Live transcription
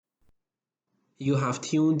You have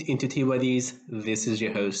tuned into Tea Buddies. This is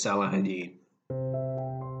your host, Salah Hadid.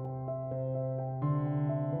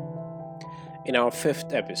 In our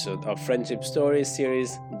fifth episode of Friendship Stories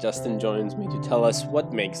series, Justin joins me to tell us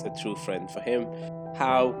what makes a true friend for him,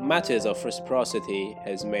 how matters of reciprocity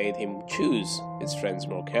has made him choose his friends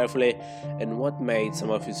more carefully, and what made some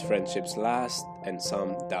of his friendships last and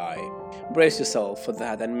some die. Brace yourself for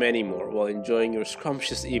that and many more while enjoying your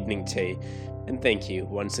scrumptious evening tea. And thank you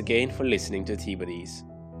once again for listening to Tea Buddies.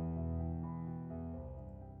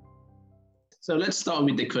 So let's start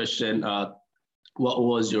with the question. What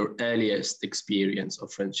was your earliest experience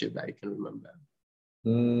of friendship that you can remember?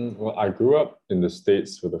 Well, I grew up in the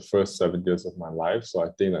States for the first 7 years of my life. So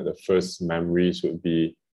I think that the first memories would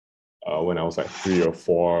be when I was like 3 or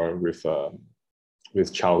 4 with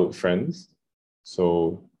childhood friends.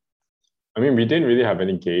 So, I mean, we didn't really have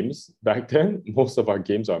any games back then. Most of our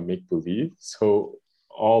games are make-believe. So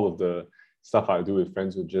all of the stuff I do with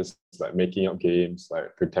friends was just like making up games,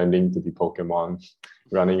 like pretending to be Pokemon,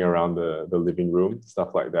 running around the living room,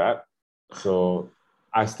 stuff like that. So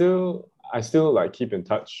I still like keep in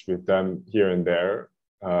touch with them here and there,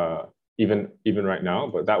 even right now.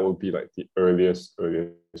 But that would be like the earliest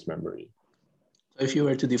memory. If you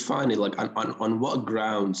were to define it, like on what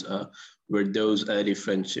grounds were those early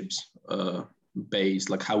friendships based?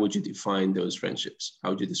 Like, how would you define those friendships? How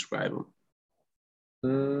would you describe them?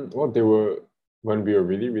 Well, they were when we were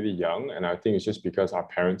really, really young, and I think it's just because our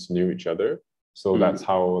parents knew each other. So that's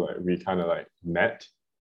how like, we kind of like met.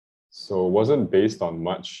 So it wasn't based on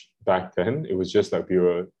much back then. It was just like we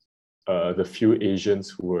were the few Asians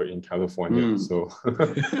who were in California. So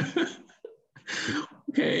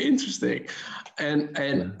okay, interesting.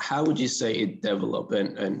 And how would you say it developed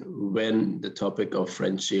and when the topic of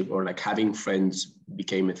friendship or like having friends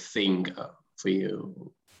became a thing for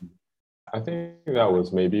you? I think that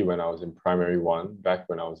was maybe when I was in primary one, back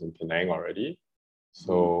when I was in Penang already.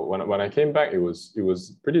 So when I came back, it was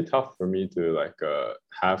pretty tough for me to like it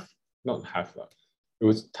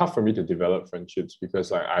was tough for me to develop friendships because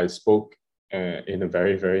like I spoke in a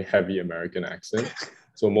very, very heavy American accent.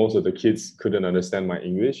 So most of the kids couldn't understand my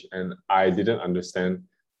English, and I didn't understand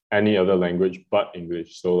any other language but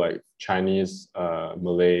English. So like Chinese,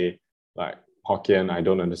 Malay, like Hokkien, I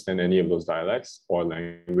don't understand any of those dialects or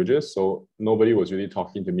languages. So nobody was really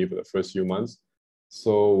talking to me for the first few months.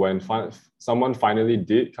 So when someone finally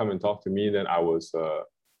did come and talk to me, then I was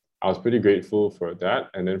pretty grateful for that.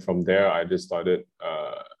 And then from there, I just started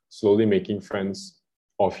slowly making friends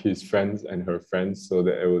of his friends and her friends. So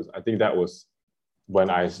that I think that was when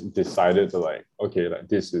I decided to like, okay, like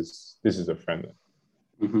this is a friend.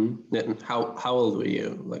 Then how old were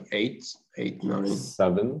you? Like eight, 9?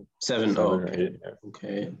 Seven. Oh, okay. Or 8. Yeah.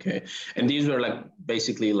 Okay. And these were like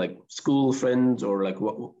basically like school friends or like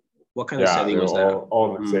what kind of setting was that?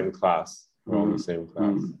 All in the same class. We're all in the same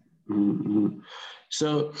class.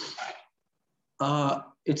 So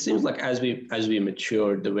it seems like as we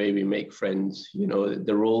mature, the way we make friends, you know,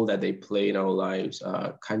 the role that they play in our lives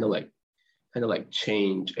kind of like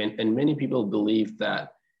change. And many people believe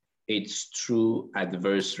that it's through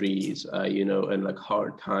adversaries, you know, and like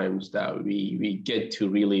hard times that we get to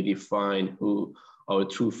really define who our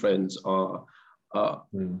true friends are.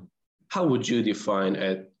 How would you define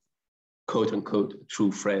a quote unquote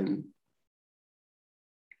true friend?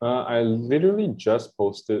 I literally just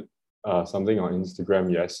posted something on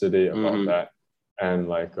Instagram yesterday about that, and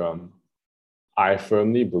like I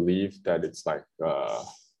firmly believe that it's like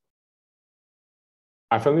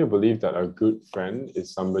I firmly believe that a good friend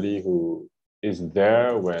is somebody who is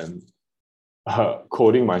there when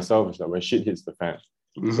quoting myself is that when shit hits the fan.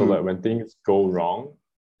 So like when things go wrong,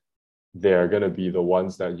 they're gonna be the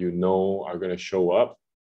ones that you know are gonna show up,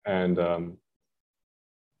 and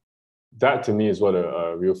that to me is what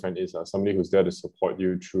a real friend is. Somebody who's there to support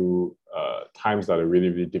you through times that are really,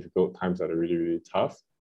 really difficult, times that are really, really tough,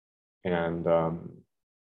 and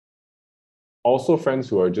also friends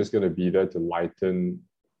who are just gonna be there to lighten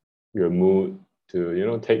your mood, to you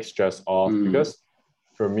know take stress off. Because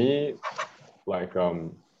for me, like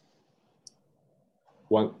I'm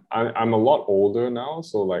a lot older now,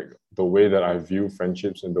 so like the way that I view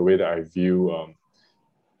friendships and the way that I view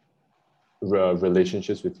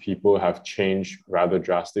relationships with people have changed rather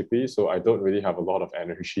drastically. So I don't really have a lot of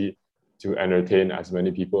energy to entertain as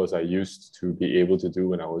many people as I used to be able to do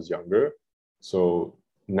when I was younger. So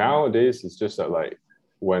nowadays it's just that like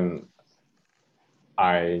when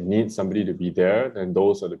I need somebody to be there, then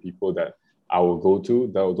those are the people that I will go to.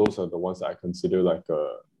 Those are the ones that I consider like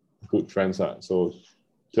good friends. So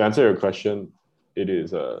to answer your question, it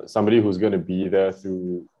is somebody who's going to be there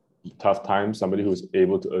through tough times, somebody who's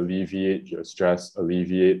able to alleviate your stress,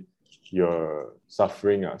 alleviate your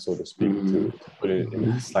suffering, so to speak, to put it in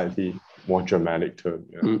a slightly more dramatic term.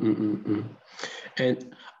 Yeah.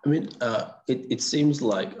 And I mean, it seems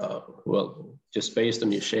like, well, just based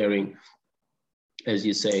on your sharing, as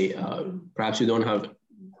you say, perhaps you don't have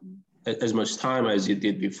as much time as you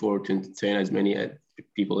did before to entertain as many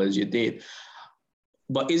people as you did.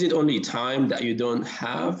 But is it only time that you don't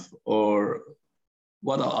have, or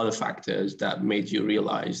what are other factors that made you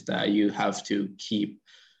realize that you have to keep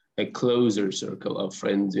a closer circle of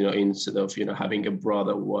friends, instead of, having a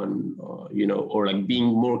broader one, or, or like being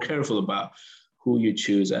more careful about who you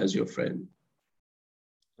choose as your friend?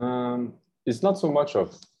 It's not so much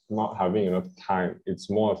of not having enough time. It's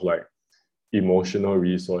more of like emotional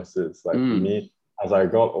resources. Like for me, as I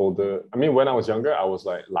got older, I mean, when I was younger, I was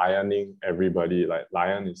like layaning everybody. Like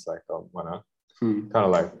layan is like kind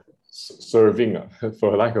of like serving,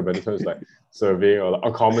 for lack of a better term, it's like serving or like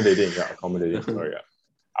accommodating. Yeah, accommodating. Sorry, yeah.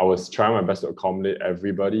 I was trying my best to accommodate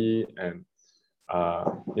everybody, and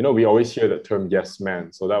we always hear the term "yes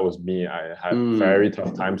man." So that was me. I had very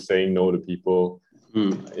tough time saying no to people.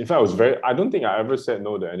 In fact, I don't think I ever said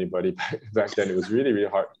no to anybody back then. It was really, really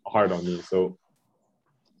hard on me. So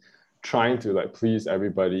trying to like please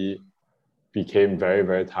everybody became very,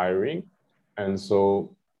 very tiring. And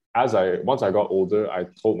so once I got older, I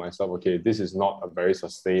told myself, okay, this is not a very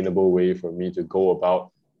sustainable way for me to go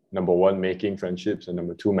about, number one, making friendships, and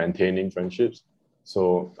number two, maintaining friendships.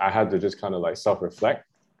 So I had to just kind of like self-reflect.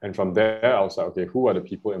 And from there, I was like, okay, who are the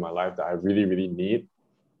people in my life that I really, really need?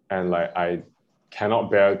 And like, I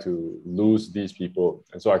cannot bear to lose these people.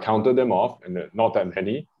 And so I counted them off, and not that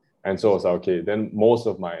many. And so I was like, okay, then most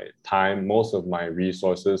of my time, most of my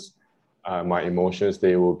resources, my emotions,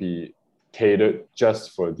 they will be catered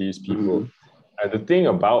just for these people. And the thing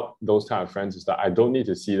about those kind of friends is that I don't need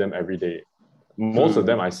to see them every day. Most of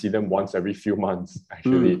them, I see them once every few months,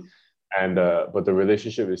 actually. And but the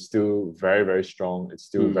relationship is still very, very strong. It's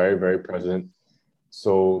still very, very present.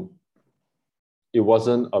 So it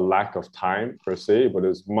wasn't a lack of time per se, but it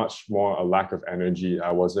was much more a lack of energy.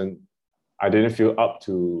 I didn't feel up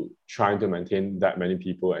to trying to maintain that many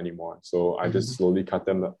people anymore. So I just slowly cut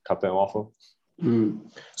them off.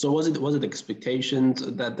 So was it expectations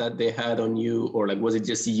that they had on you, or like was it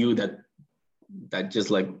just you that just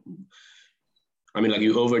like, I mean, like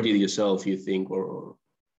you overdid yourself, you think, or?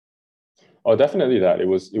 Oh, definitely that. It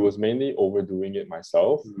was mainly overdoing it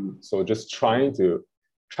myself. So just trying to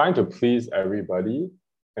please everybody,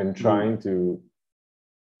 and trying to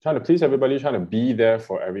please everybody, trying to be there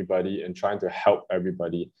for everybody, and trying to help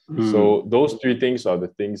everybody. So those three things are the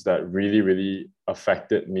things that really, really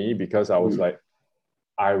affected me, because I was like,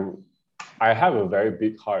 I have a very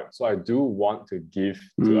big heart. So I do want to give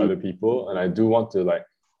to other people, and I do want to like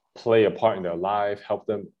play a part in their life, help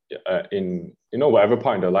them in, whatever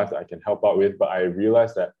part in their life that I can help out with. But I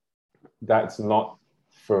realized that that's not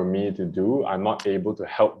for me to do. I'm not able to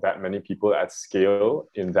help that many people at scale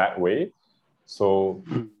in that way. So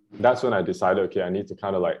that's when I decided, okay, I need to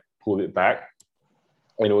kind of like pull it back.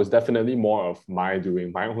 And it was definitely more of my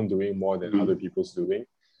own doing more than other people's doing.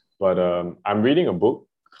 But I'm reading a book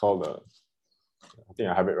called, I think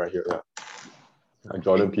I have it right here. Yeah.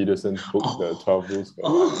 Jordan Peterson's book, The 12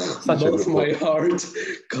 Rules. Such a good book. My heart.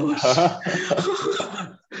 Gosh.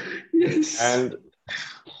 Yes. And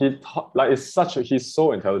he's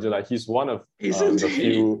so intelligent. Like he's one of the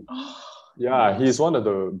few. Yeah, he's one of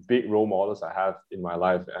the big role models I have in my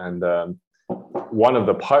life. And one of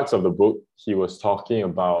the parts of the book, he was talking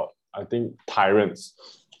about, I think, tyrants.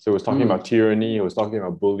 So he was talking about tyranny, he was talking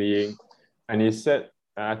about bullying. And he said,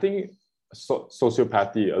 and I think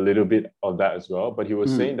sociopathy, a little bit of that as well. But he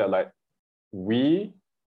was saying that like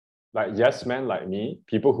yes men like me,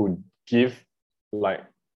 people who give like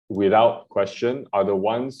without question, are the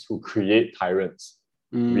ones who create tyrants.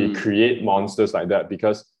 We create monsters like that,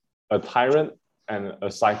 because a tyrant and a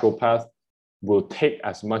psychopath will take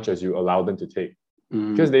as much as you allow them to take,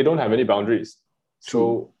 because they don't have any boundaries.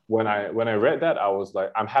 So when I read that, I was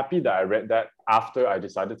like, I'm happy that I read that after I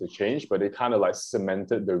decided to change, but it kind of like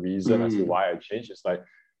cemented the reason as to why I changed. It's like,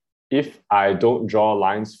 if I don't draw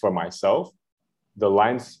lines for myself, the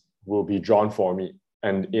lines will be drawn for me,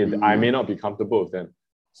 and I may not be comfortable with them.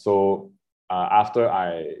 So after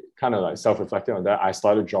I kind of like self-reflected on that, I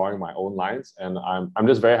started drawing my own lines, and I'm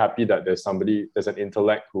just very happy that there's an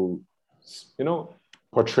intellect who,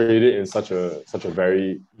 portrayed it in such a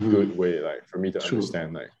very good way, like for me to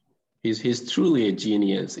understand. Like, He's truly a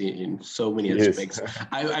genius in so many He is. aspects.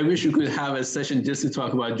 I wish we could have a session just to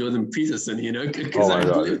talk about Jordan Peterson, you know, Oh because my I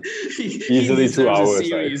God. believe he Easily two deserves a hours. Like,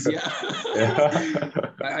 series. Yeah. yeah.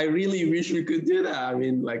 I really wish we could do that. I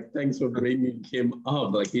mean, like, thanks for bringing him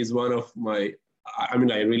up. Like, he's one of my, I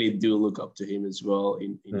mean, I really do look up to him as well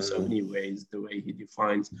in so Mm, many ways, the way he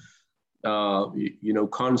defines, you know,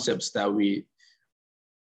 concepts that we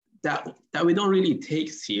don't really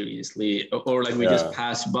take seriously, or like we just yeah.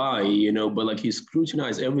 pass by, you know, but like he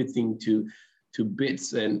scrutinized everything to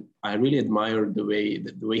bits. And I really admire the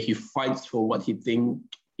way he fights for what he think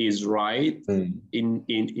is right Mm,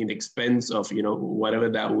 in expense of, you know, whatever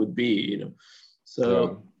that would be, you know. yeah.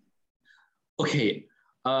 So okay,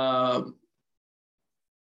 uh,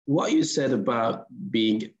 what you said about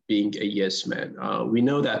being a yes man, we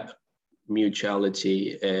know that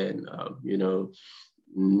mutuality and you know,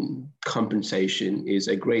 compensation is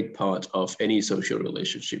a great part of any social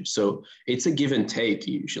relationship. So it's a give and take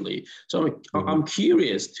usually. So I'm Mhm.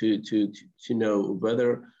 curious to know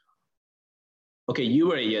whether, okay, you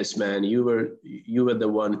were a yes man, you were the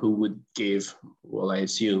one who would give, well, I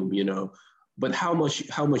assume, you know, but how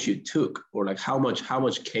much you took, or like how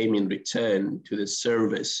much came in return to the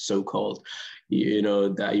service, so called, you know,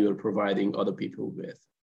 that you were providing other people with.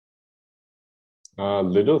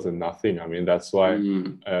 Little to nothing. I mean, that's why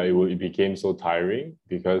Mm, it became so tiring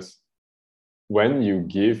because when you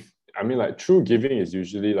give, I mean, like true giving is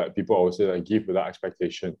usually like people always say like give without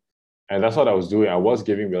expectation. And that's what I was doing. I was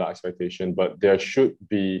giving without expectation, but there should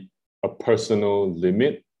be a personal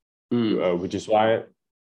limit, mm, which is why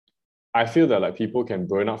I feel that like people can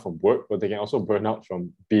burn out from work, but they can also burn out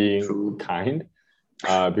from being true, kind,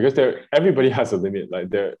 because everybody has a limit. Like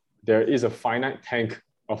there is a finite tank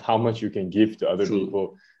of how much you can give to other true.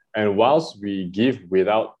 people, and whilst we give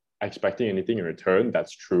without expecting anything in return,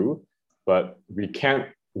 that's true, but we can't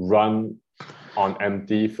run on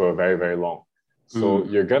empty for very very long. So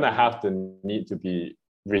Mm, you're gonna have the need to be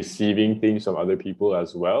receiving things from other people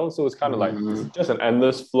as well. So it's kind of like it's mm, just an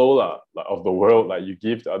endless flow like, of the world. Like you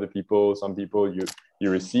give to other people, some people you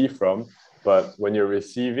receive from, but when you're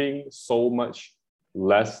receiving so much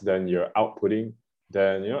less than you're outputting,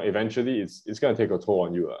 then eventually it's gonna take a toll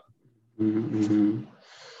on you. mm.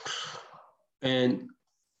 And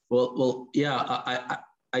yeah,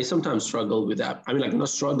 I sometimes struggle with that. I mean, like not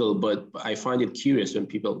struggle, but I find it curious when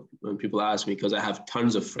people ask me, because I have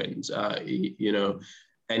tons of friends, you know,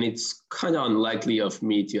 and it's kind of unlikely of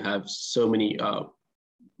me to have so many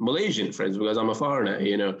Malaysian friends because I'm a foreigner,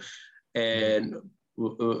 you know, and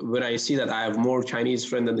when I see that I have more Chinese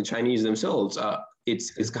friends than the Chinese themselves,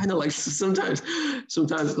 it's kind of like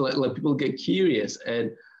sometimes like people get curious.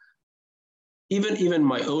 And even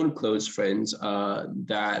my own close friends,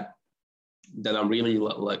 that I'm really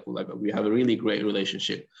like we have a really great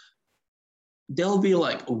relationship. They'll be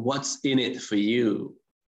like, "What's in it for you?"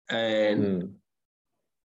 And Mm,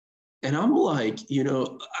 and I'm like, you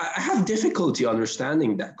know, I have difficulty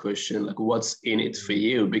understanding that question, like, "What's in it for mm,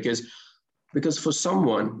 you?" Because for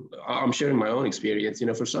someone, I'm sharing my own experience. You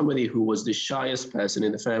know, for somebody who was the shyest person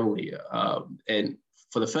in the family, and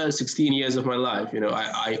for the first 16 years of my life, you know,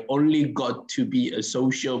 I only got to be a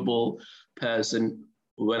sociable person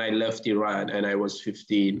when I left Iran and I was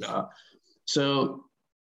 15. So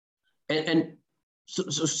and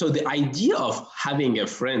so the idea of having a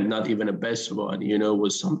friend, not even a best one, you know,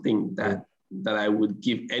 was something mm, that I would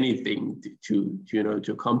give anything to you know,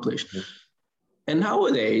 to accomplish. mm, And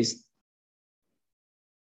nowadays,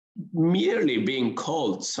 merely being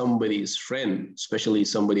called somebody's friend, especially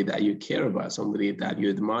somebody that you care about, somebody that you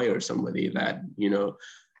admire, somebody that you know,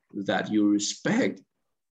 that you respect,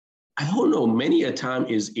 I don't know, many a time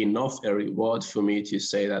is enough a reward for me to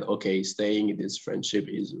say that, okay, staying in this friendship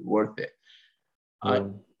is worth it. Uh,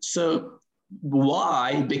 mm, so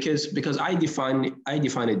why? Because I define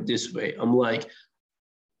it this way. I'm like,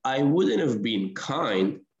 I wouldn't have been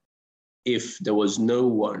kind if there was no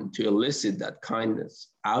one to elicit that kindness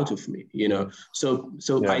out of me, you know. mm. So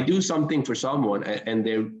I Yeah. do something for someone, and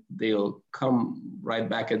they'll come right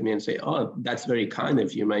back at me and say, "Oh, that's very kind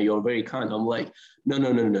of you, man. You're very kind." I'm like, "No,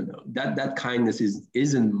 no, no, no, no. That kindness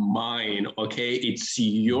isn't mine. Okay, it's Mm,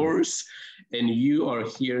 yours, and you are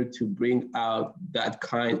here to bring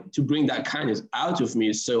that kindness out of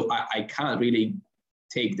me. So I can't really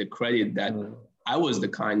take the credit that mm, I was the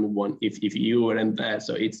kind one if you weren't there.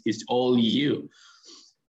 So it's all you."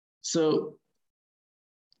 So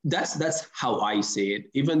that's how I see it.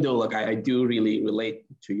 Even though like I do really relate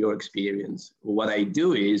to your experience. What I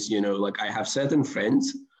do is, you know, like I have certain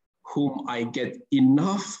friends whom I get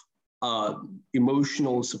enough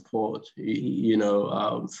emotional support, you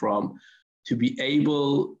know, from to be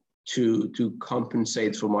able to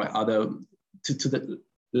compensate for my other to the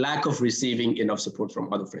lack of receiving enough support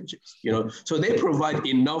from other friendships, you know. So they provide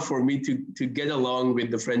enough for me to get along with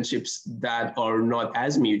the friendships that are not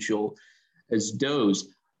as mutual as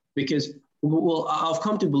those, because well, I've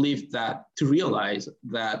come to believe that, to realize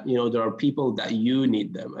that, you know, there are people that you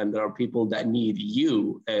need them and there are people that need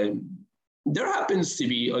you, and there happens to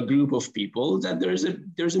be a group of people that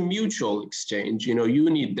there's a mutual exchange, you know, you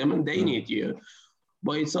need them and they need you,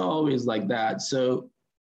 but it's not always like that. So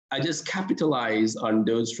I just capitalize on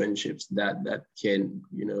those friendships that can,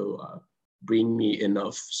 you know, bring me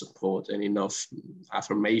enough support and enough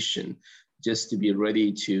affirmation just to be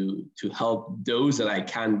ready to help those that I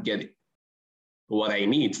can't get what I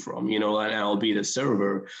need from, you know, and I'll be the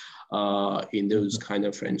server in those kind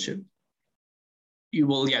of friendship.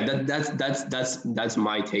 Well, yeah, that's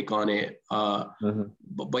my take on it.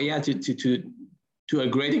 But yeah, to a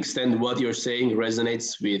great extent, what you're saying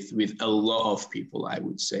resonates with a lot of people, I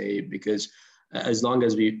would say, because as long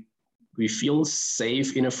as we feel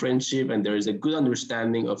safe in a friendship and there is a good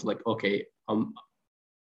understanding of like, okay,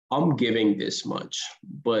 I'm giving this much,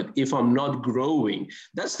 but if I'm not growing,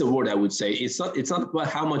 that's the word I would say. It's not about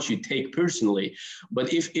how much you take personally,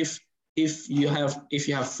 but if you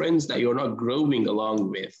have friends that you're not growing along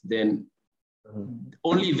with, then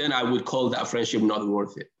only then I would call that friendship not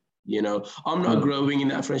worth it. You know, I'm not growing in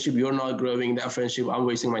that friendship, you're not growing in that friendship, I'm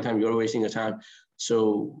wasting my time, you're wasting your time.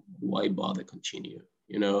 So why bother continue,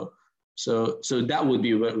 you know? So that would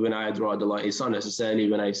be when I draw the line. It's not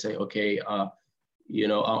necessarily when I say, okay, you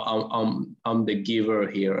know, I'm the giver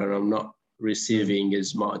here and I'm not receiving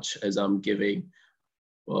as much as I'm giving.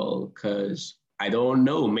 Well, because I don't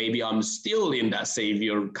know, maybe I'm still in that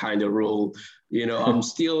savior kind of role. You know, I'm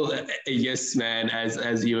still a yes man,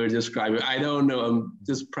 as you were describing. I don't know. I'm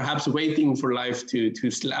just perhaps waiting for life to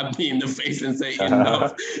slap me in the face and say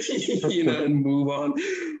enough, you know, and move on.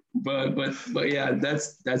 But yeah,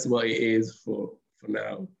 that's what it is for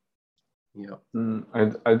now. Yeah.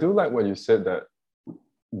 I do like what you said, that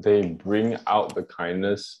they bring out the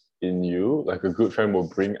kindness in you. Like a good friend will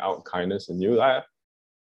bring out kindness in you. I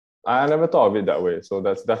never thought of it that way. So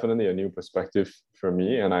that's definitely a new perspective for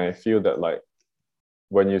me. And I feel that, like,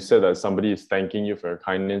 when you said that somebody is thanking you for your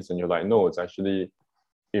kindness and you're like, no, it's actually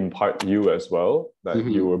in part you as well, that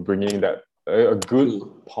you were bringing that a good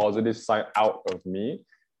positive side out of me,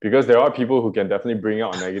 because there are people who can definitely bring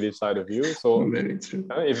out a negative side of you. So very true.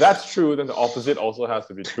 If that's true, then the opposite also has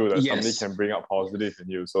to be true, that somebody Yes. can bring out positive in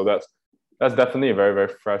you. So that's definitely a very, very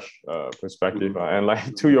fresh perspective. And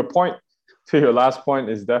like, to your point, to your last point,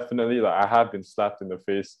 is definitely like I have been slapped in the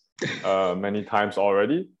face many times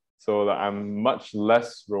already. So that I'm much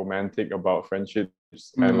less romantic about friendships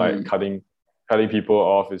and like cutting people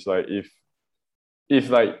off. It's like, if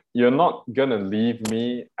like you're not gonna leave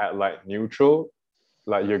me at like neutral,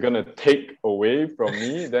 like you're gonna take away from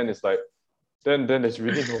me, then it's like, then there's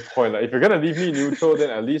really no point. Like, if you're gonna leave me neutral,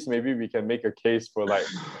 then at least maybe we can make a case for like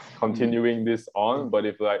continuing this on. But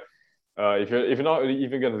if like if you're not really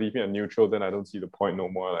even gonna leave me at neutral, then I don't see the point no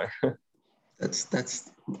more. Like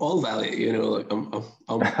that's all valid, you know. Like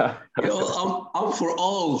you know, I'm for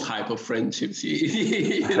all type of friendships,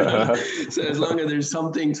 you know? So as long as there's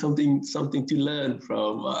something to learn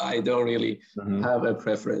from, I don't really have a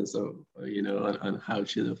preference of, you know, on how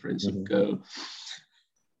should a friendship go.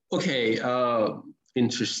 Okay,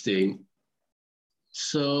 interesting.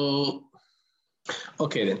 So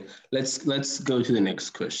okay, then let's go to the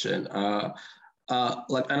next question.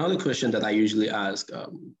 Like another question that I usually ask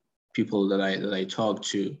people that I talk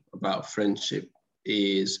to about friendship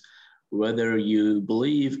is whether you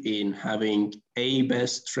believe in having a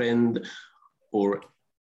best friend, or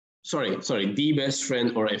the best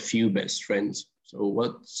friend, or a few best friends. So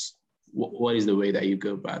what is the way that you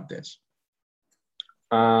go about this?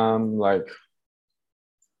 like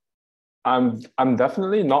I'm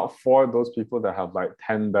definitely not for those people that have like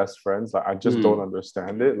 10 best friends. Like, I just don't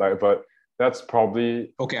understand it. Like, but that's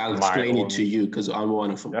probably okay. I'll explain it to you because I'm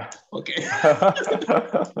one of them. Yeah. Okay.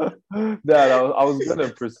 Yeah, I was gonna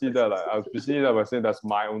proceed that. Like, I was proceeding that by saying that's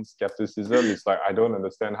my own skepticism. It's like, I don't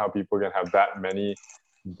understand how people can have that many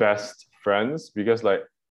best friends, because like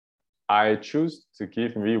I choose to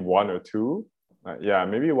keep maybe one or two. Yeah,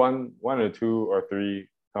 maybe one or two or three,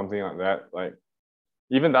 something like that. Like,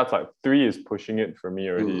 even that's like three is pushing it for me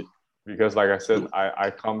already, because like I said, I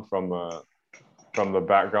come from the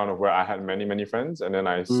background of where I had many friends, and then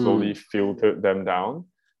I slowly filtered them down.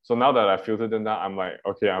 So now that I filtered them down, I'm like,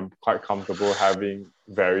 okay, I'm quite comfortable having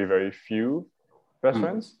very, very few best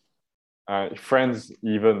friends, friends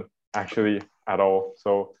even, actually, at all.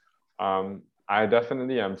 So I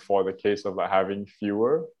definitely am for the case of like having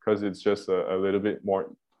fewer, because it's just a little bit more,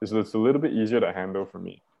 it's a little bit easier to handle for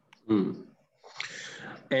me. Mm.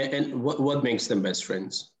 And what makes them best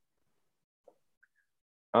friends?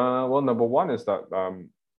 Well, number one is that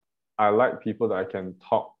I like people that I can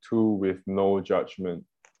talk to with no judgment.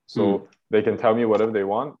 So they can tell me whatever they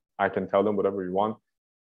want. I can tell them whatever we want.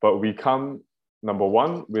 But we come, number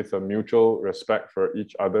one, with a mutual respect for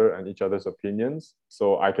each other and each other's opinions.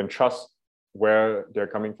 So I can trust where they're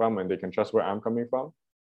coming from and they can trust where I'm coming from.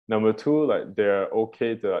 Number two, like they're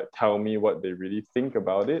okay to like, tell me what they really think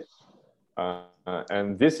about it.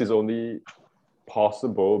 And this is only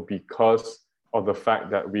possible because of the fact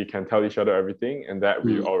that we can tell each other everything and that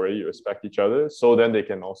we already respect each other. So then they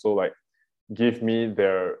can also like give me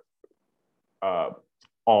their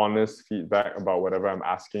honest feedback about whatever I'm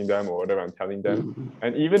asking them or whatever I'm telling them.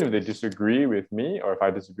 And even if they disagree with me or if I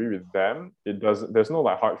disagree with them, there's no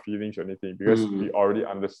like hard feelings or anything because we already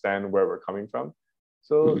understand where we're coming from.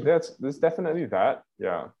 So there's definitely that.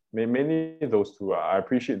 Yeah. Mainly those two. I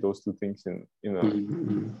appreciate those two things in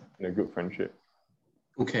a good friendship.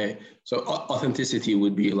 Okay, so authenticity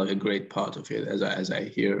would be like a great part of it, as I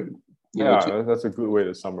hear. That's a good way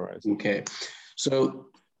to summarize it. Okay, so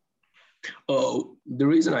the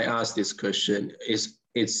reason I asked this question is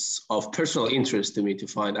it's of personal interest to me to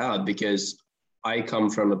find out, because I come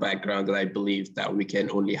from a background that I believe that we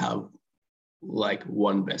can only have like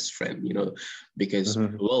one best friend, because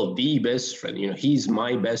well, the best friend, he's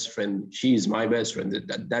my best friend, she's my best friend,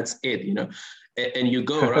 that's it, and you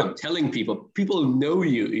go around telling people know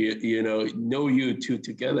you know you two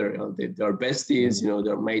together, they're besties,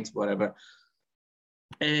 they're mates, whatever.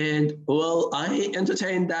 And well, I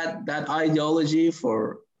entertained that ideology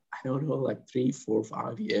for, I don't know, like 3, 4,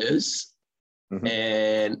 5 years.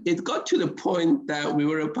 And it got to the point that we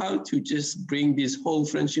were about to just bring this whole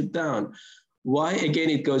friendship down. Why?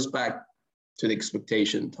 Again, it goes back to the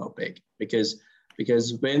expectation topic, because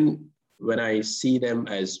when I see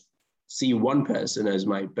one person as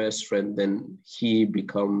my best friend, then he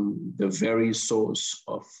become the very source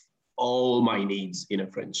of all my needs in a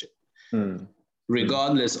friendship.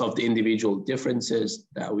 Regardless of the individual differences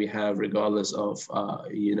that we have, regardless of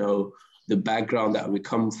the background that we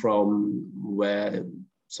come from, where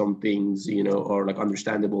some things are like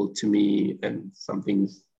understandable to me and some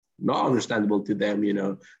things not understandable to them,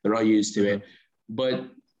 they're not used to it.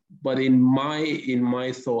 But in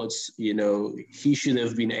my thoughts, he should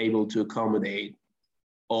have been able to accommodate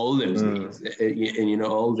all those needs, and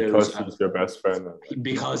all those. Because he's your best friend.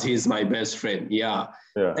 Because he's my best friend, yeah.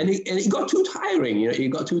 And it got too tiring, it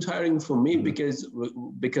got too tiring for me because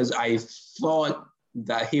I thought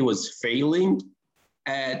that he was failing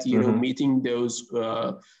at meeting those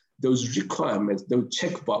requirements, those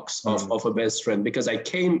checkbox of a best friend, because I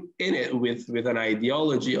came in it with an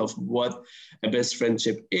ideology of what a best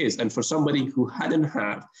friendship is. And for somebody who hadn't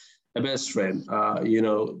had a best friend,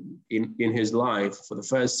 in his life for the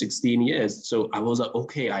first 16 years. So I was like,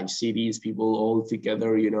 okay, I see these people all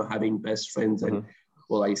together, having best friends. And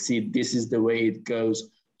well, I see this is the way it goes.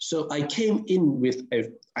 So I came in with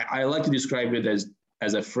I like to describe it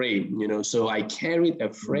as a frame, so I carried a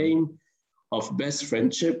frame of best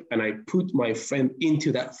friendship, and I put my friend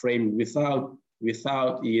into that frame without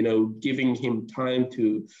giving him time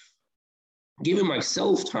to giving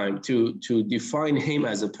myself time to define him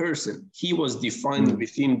as a person. He was defined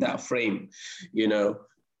within that frame,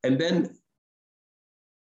 and then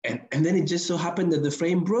it just so happened that the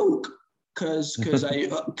frame broke because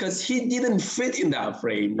he didn't fit in that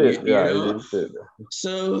frame.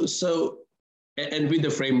 So and with the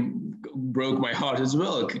frame broke my heart as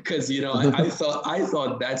well, because I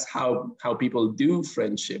thought that's how people do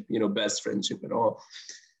friendship, best friendship and all.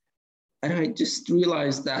 And I just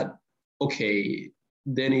realized that, okay,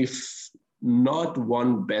 then if not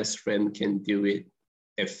one best friend can do it,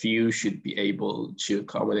 a few should be able to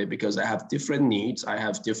accommodate, because I have different needs, I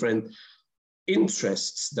have different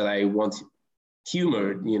interests that I want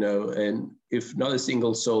humored, and if not a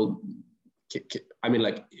single soul,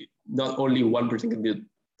 not only one person can do it.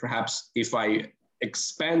 Perhaps if I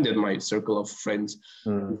expanded my circle of friends,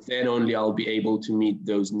 then only I'll be able to meet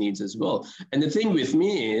those needs as well. And the thing with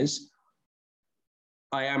me is,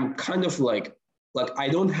 I am kind of like I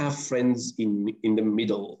don't have friends in the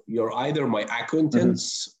middle. You're either my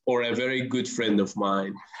acquaintance or a very good friend of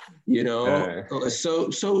mine,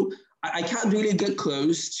 So I can't really get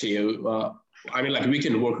close to you. We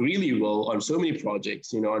can work really well on so many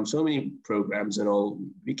projects, on so many programs and all.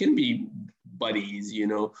 We can be buddies,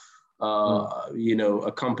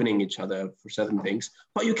 accompanying each other for certain things.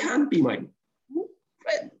 But you can't be my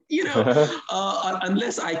friend, you know,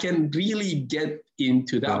 unless I can really get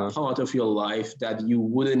into that part of your life that you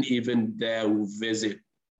wouldn't even dare visit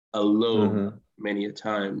alone many a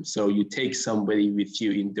time. So you take somebody with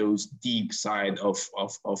you in those deep side of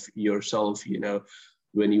yourself, you know,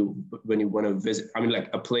 when you want to visit. I mean, like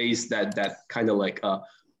a place that kind of like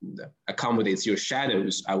accommodates your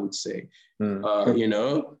shadows, I would say. You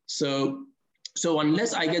know, so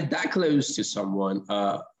unless I get that close to someone,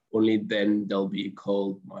 only then they'll be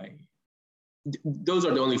called those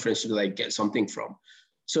are the only friendships that I get something from.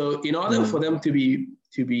 So in order for them to be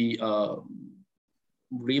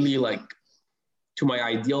really like to my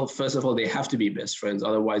ideal, first of all, they have to be best friends.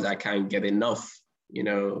 Otherwise I can't get enough, you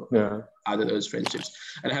know, out of those friendships.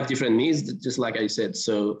 And I have different needs, just like I said.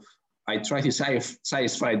 So I try to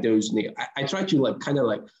satisfy those needs. I try to like kind of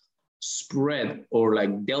like spread or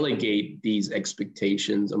like delegate these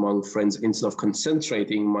expectations among friends instead of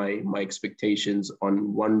concentrating my expectations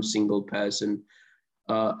on one single person.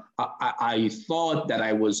 I thought that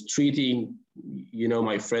I was treating, you know,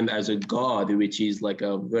 my friend as a god, which is like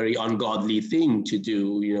a very ungodly thing to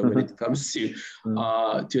do, you know, when it comes to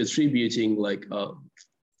attributing like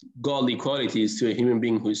godly qualities to a human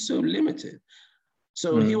being who's so limited.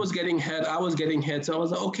 So he was getting hurt, I was getting hurt. So I was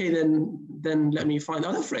like, okay, then let me find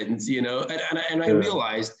other friends, you know. And I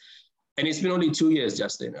realized, and it's been only 2 years,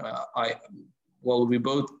 Justin. We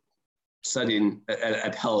both studied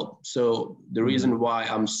at HELP. So the reason why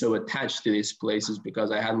I'm so attached to this place is because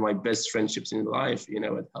I had my best friendships in life, you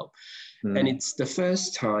know, at HELP. And it's the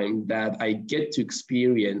first time that I get to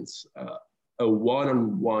experience a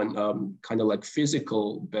one-on-one kind of like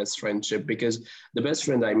physical best friendship, because the best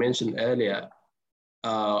friend I mentioned earlier,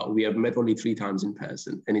 we have met only 3 times in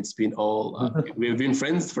person, and it's been all, we've been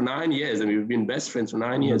friends for 9 years, and we've been best friends for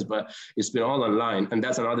 9 years, but it's been all online. And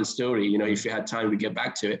that's another story, you know, if you had time, we get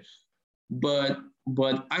back to it. But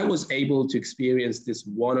I was able to experience this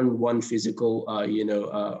one-on-one physical,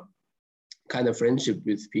 kind of friendship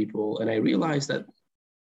with people. And I realized that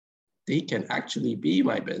they can actually be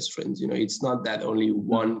my best friends. You know, it's not that only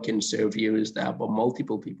one can serve you as that, but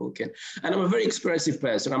multiple people can. And I'm a very expressive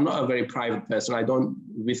person. I'm not a very private person. I don't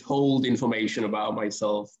withhold information about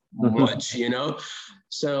myself much, you know?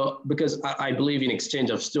 So, because I believe in exchange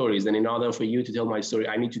of stories, and in order for you to tell my story,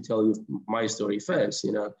 I need to tell you my story first,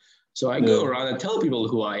 you know? So I go around and tell people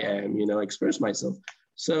who I am, you know, express myself.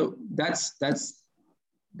 So that's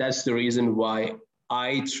the reason why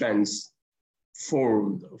I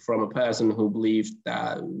transformed from a person who believed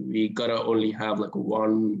that we gotta only have like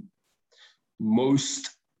one, most,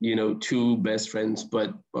 you know, 2 best friends.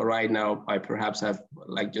 But right now I perhaps have,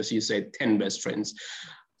 like just you said, 10 best friends.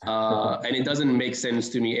 And it doesn't make sense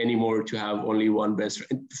to me anymore to have only one best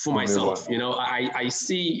friend for myself. You know, I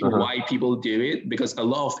see why people do it, because a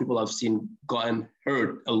lot of people I've seen gotten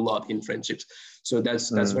hurt a lot in friendships. So that's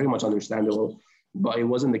very much understandable, but it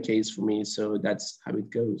wasn't the case for me. So that's how it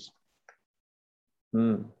goes.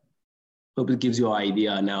 Hope it gives you an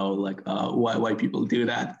idea now, like why people do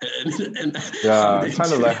that. and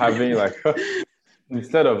kind of like having like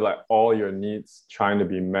instead of like all your needs trying to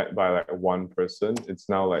be met by like one person, it's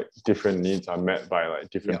now like different needs are met by like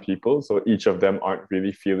different people. So each of them aren't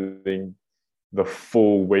really feeling the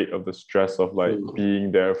full weight of the stress of like being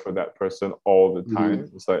there for that person all the time.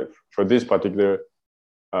 It's like for this particular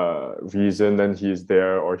reason, then he's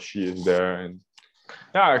there or she is there. And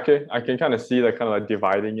I can kind of see like kind of like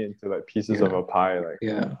dividing it into like pieces of a pie. Like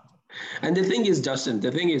and the thing is, Justin,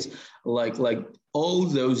 like all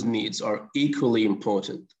those needs are equally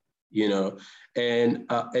important, you know, and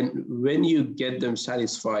when you get them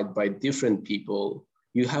satisfied by different people,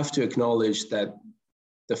 you have to acknowledge that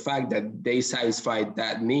the fact that they satisfied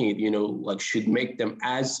that need, you know, like should make them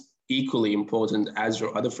as equally important as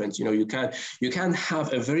your other friends. You know, you can't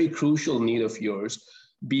have a very crucial need of yours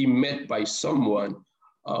be met by someone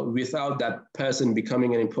without that person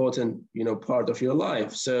becoming an important, you know, part of your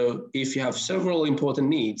life. So if you have several important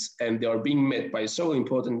needs and they are being met by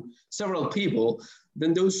several people,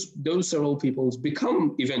 then those several people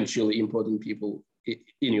become eventually important people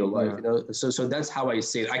in your life. You know, so that's how I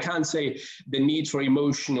say it. I can't say the need for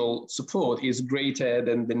emotional support is greater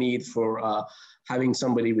than the need for having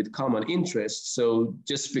somebody with common interests. So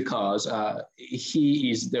just because person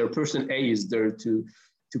A is there to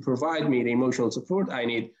provide me the emotional support I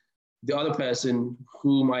need, the other person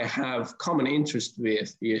whom I have common interest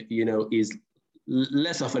with, you know, is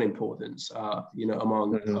less of an importance, you know,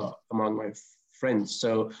 among my friends.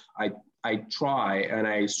 So I try and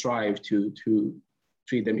I strive to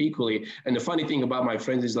treat them equally. And the funny thing about my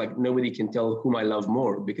friends is like nobody can tell whom I love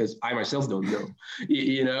more because I myself don't know.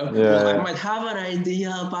 You know, well, I might have an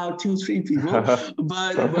idea about 2-3 people,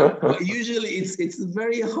 but usually it's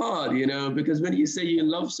very hard, you know, because when you say you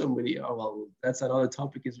love somebody, oh well, that's another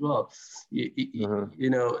topic as well. You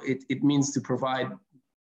know, it means to provide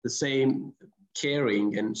the same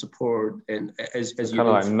caring and support, and as you kind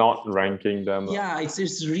of like not ranking them. Yeah,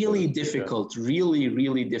 it's really difficult,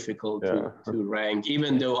 really difficult to rank,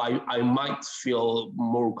 even though I might feel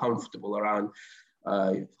more comfortable around,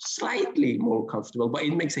 slightly more comfortable, but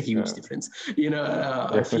it makes a huge difference, you know,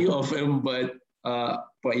 a few of them, but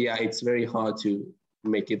yeah, it's very hard to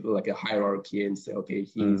make it like a hierarchy and say, okay,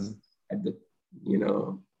 he's at the, you know,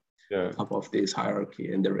 top of this hierarchy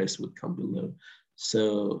and the rest would come below.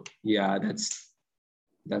 So yeah,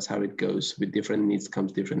 that's how it goes. With different needs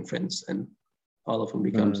comes different friends, and all of them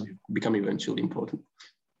become eventually important.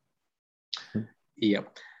 Yeah.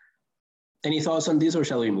 Any thoughts on this, or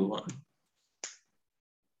shall we move on?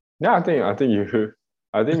 Yeah, I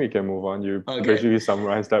think we can move on. You basically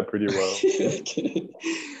summarized that pretty well.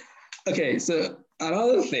 Okay. So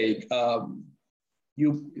another thing, you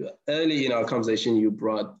early in our conversation you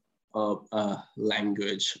brought up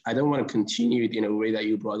language. I don't want to continue it in a way that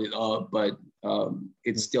you brought it up, but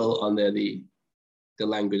it's still under the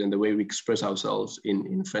language and the way we express ourselves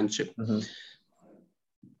in friendship.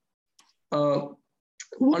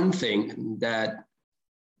 One thing that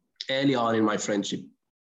early on in my friendship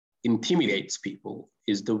intimidates people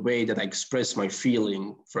is the way that I express my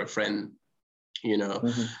feeling for a friend, you know.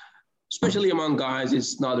 Especially among guys,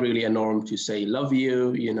 it's not really a norm to say love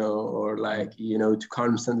you, you know, or like, you know, to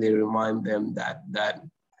constantly remind them that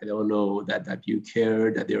I don't know, that you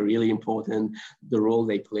care, that they're really important, the role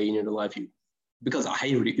they play in your life. Because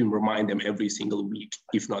I remind them every single week,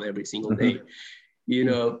 if not every single day, you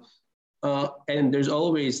know. And there's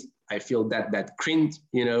always, I feel that cringe,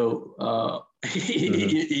 you know,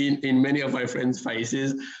 in many of my friends'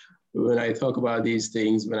 faces when I talk about these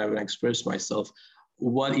things, when I express myself.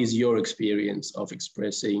 What is your experience of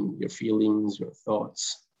expressing your feelings, your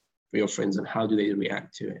thoughts for your friends, and how do they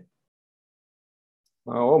react to it?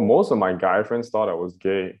 Well, most of my guy friends thought I was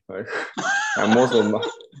gay, like, and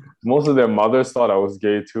most of their mothers thought I was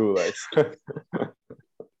gay too, like,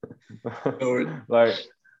 like,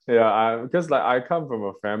 yeah, because like I come from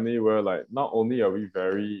a family where like not only are we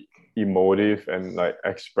very emotive and like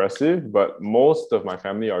expressive, but most of my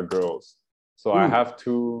family are girls. So I have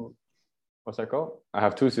two. What's that called? I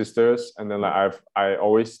have two sisters, and then like I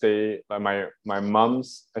always stay, like my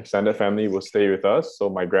mom's extended family will stay with us, so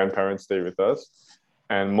my grandparents stay with us,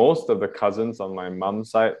 and most of the cousins on my mom's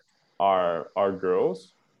side are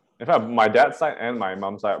girls. In fact, my dad's side and my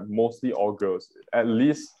mom's side mostly all girls. At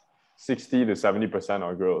least 60 to 70%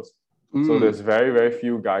 are girls. So there's very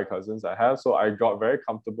few guy cousins I have. So I got very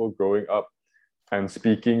comfortable growing up and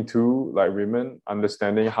speaking to like women,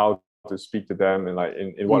 understanding how to speak to them and like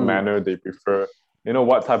in what manner they prefer, you know,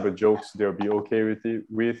 what type of jokes they'll be okay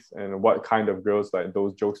with and what kind of girls like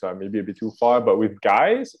those jokes are maybe a bit too far. But with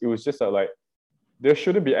guys, it was just that like there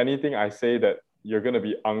shouldn't be anything I say that you're gonna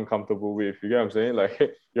be uncomfortable with. You get what I'm saying? Like, hey,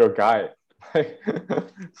 you're a guy.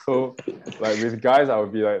 So like with guys, I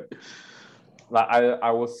would be like I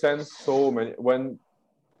will send so many when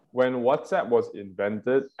WhatsApp was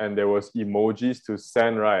invented and there was emojis to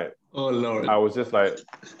send, right? Oh Lord. I was just like,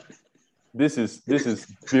 this is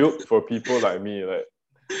built for people like me, like,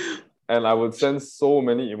 and I would send so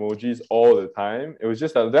many emojis all the time. It was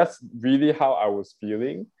just that's really how I was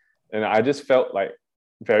feeling, and I just felt like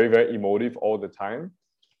very emotive all the time.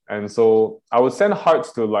 And so I would send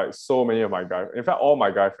hearts to like so many of my guys. In fact, all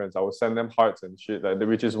my guy friends, I would send them hearts and shit, like,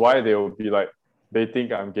 which is why they will be like, they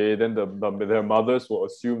think I'm gay. Then their mothers will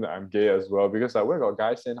assume that I'm gay as well, because like, where got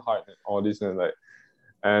guys send heart and all this and like,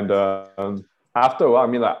 and after a while, I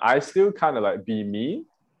mean, like, I still kind of like be me.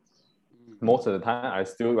 Most of the time, I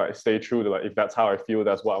still like stay true to like, if that's how I feel,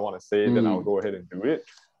 that's what I want to say, then I'll go ahead and do it.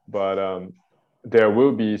 But there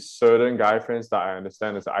will be certain guy friends that I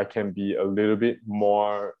understand is that I can be a little bit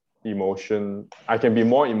more I can be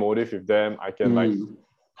more emotive with them. I can like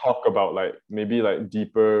talk about like maybe like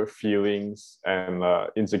deeper feelings and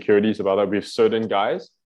insecurities about that with certain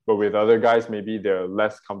guys. But with other guys, maybe they're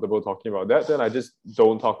less comfortable talking about that. Then I just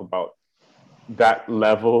don't talk about that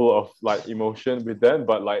level of like emotion with them.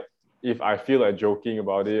 But like, if I feel like joking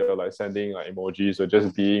about it or like sending like emojis or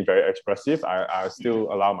just being very expressive, I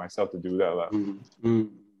still allow myself to do that.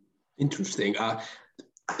 Interesting.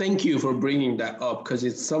 Thank you for bringing that up, because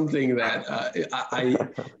it's something that I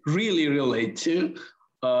really relate to.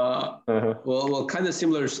 Well, kind of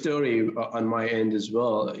similar story on my end as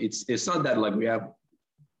well. It's not that like we have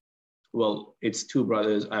well, it's two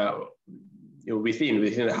brothers,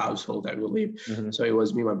 within the household, I believe. Mm-hmm. So it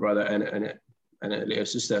was me, my brother, and a little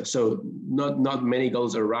sister. So not many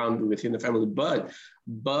girls around within the family.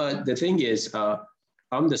 But the thing is,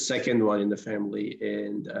 I'm the second one in the family,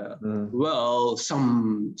 and well,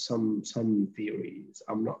 some theories.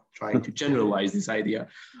 I'm not trying to generalize this idea,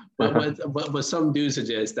 but some do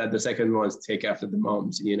suggest that the second ones take after the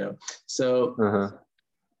moms. So.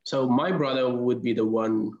 So my brother would be the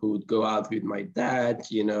one who would go out with my dad,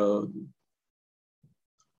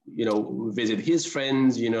 visit his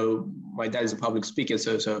friends. My dad is a public speaker,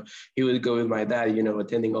 so he would go with my dad,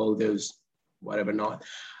 attending all those whatever not.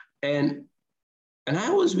 And I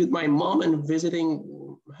was with my mom and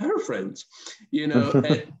visiting her friends,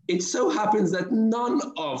 and it so happens that none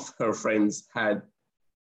of her friends had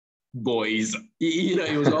boys,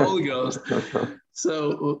 it was all girls.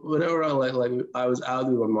 So whenever I was out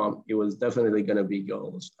with my mom, it was definitely going to be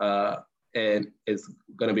girls. And it's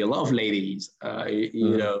going to be a lot of ladies,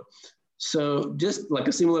 So just like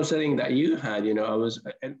a similar setting that you had, I was,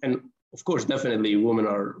 and of course, definitely women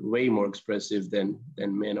are way more expressive than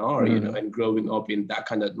men are, and growing up in that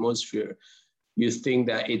kind of atmosphere, you think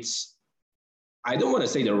that it's, I don't want to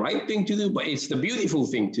say the right thing to do, but it's the beautiful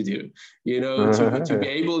thing to do, to be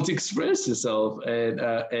able to express yourself and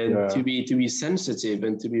to be sensitive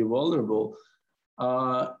and to be vulnerable.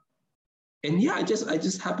 And yeah, I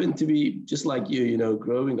just happened to be just like you,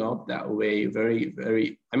 growing up that way, very,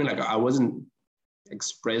 very, I wasn't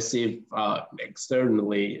expressive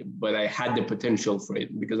externally, but I had the potential for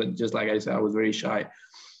it because just like I said, I was very shy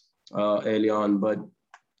early on, but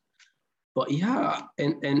yeah,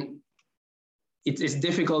 and it's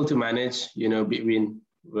difficult to manage, between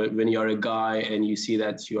when you're a guy and you see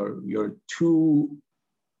that you're too,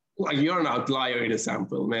 like you're an outlier in a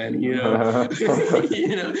sample, man. If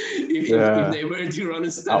they were to run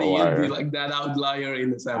a study, you'd be like that outlier in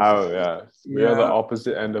the sample. Oh yeah, you're the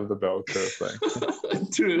opposite end of the bell curve, right?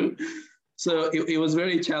 True. So it was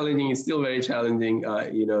very challenging. It's still very challenging,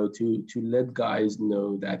 to let guys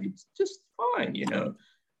know that it's just fine,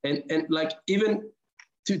 and like even.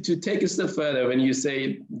 To take a step further, when you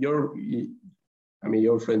say your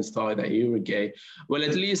friends thought that you were gay. Well,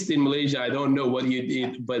 at least in Malaysia, I don't know what you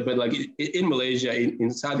did, but like in Malaysia,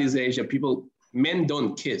 in Southeast Asia, men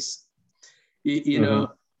don't kiss.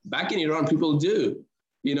 Back in Iran, people do.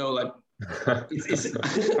 Like it's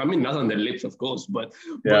not on the lips, of course, but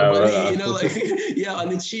on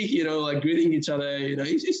the cheek, like greeting each other.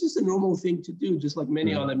 It's just a normal thing to do, just like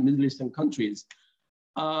many other Middle Eastern countries.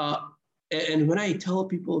 And when I tell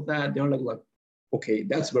people that, they're like, okay,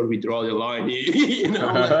 that's where we draw the line.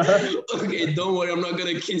 Okay, don't worry, I'm not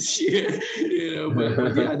gonna kiss you.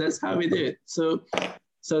 But yeah, that's how we did. So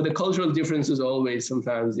the cultural differences always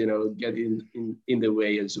sometimes, get in the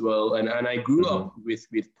way as well. And I grew up with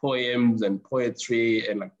poems and poetry,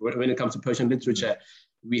 and like when it comes to Persian literature,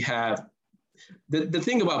 we have the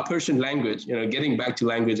thing about Persian language. Getting back to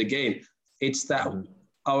language again, it's that.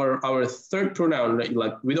 Our third pronoun,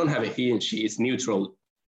 like we don't have a he and she, it's neutral,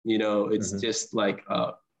 it's just like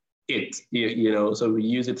it, so we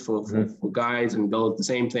use it for guys and girls, the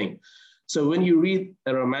same thing. So when you read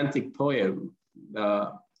a romantic poem,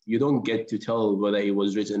 you don't get to tell whether it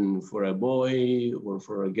was written for a boy or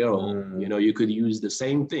for a girl. You could use the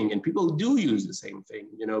same thing, and people do use the same thing,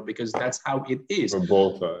 because that's how it is. For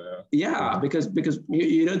both, because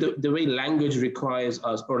the way language requires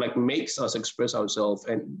us, or like makes us express ourselves,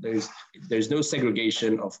 and there's no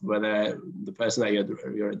segregation of whether the person that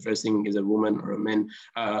you're addressing is a woman or a man.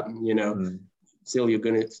 Still you're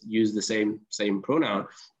going to use the same pronoun.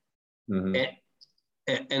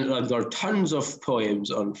 And there are tons of poems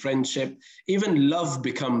on friendship. Even love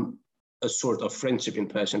become a sort of friendship in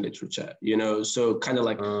Persian literature, so kind of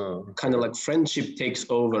like friendship takes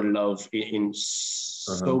over love in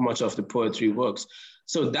so much of the poetry works.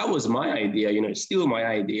 So that was my idea, it's still my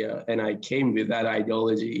idea. And I came with that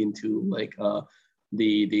ideology into like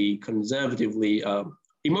the conservatively,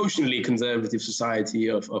 emotionally conservative society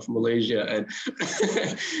of Malaysia.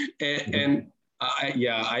 And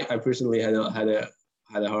I personally had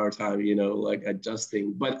a hard time, like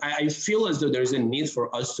adjusting. But I feel as though there's a need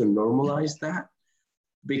for us to normalize that,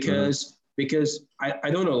 because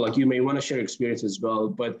I don't know, like you may want to share experience as well,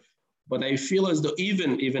 but I feel as though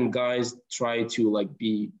even guys try to like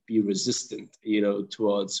be resistant,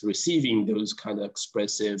 towards receiving those kind of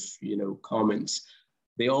expressive, comments.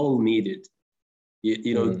 They all need it,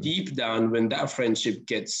 deep down when that friendship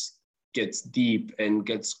gets deep and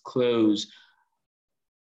gets close.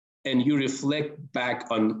 And you reflect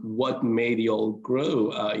back on what made you all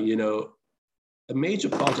grow, a major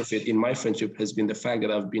part of it in my friendship has been the fact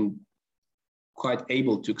that I've been quite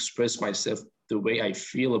able to express myself the way I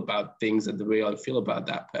feel about things and the way I feel about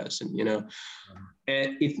that person, you know.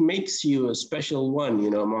 And it makes you a special one, you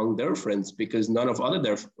know, among their friends, because none of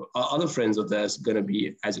other friends of theirs going to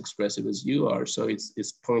be as expressive as you are. So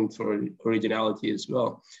it's point for originality as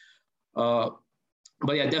well.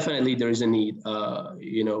 But yeah, definitely there is a need,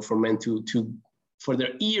 you know, for men to for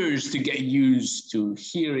their ears to get used to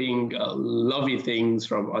hearing lovely things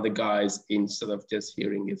from other guys instead of just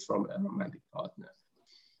hearing it from a romantic partner.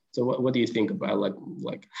 So what do you think about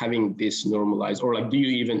like having this normalized, or like do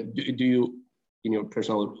you in your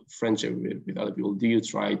personal friendship with other people, do you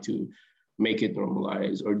try to make it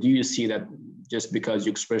normalized, or do you see that just because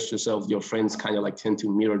you express yourself, your friends kind of like tend to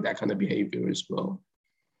mirror that kind of behavior as well?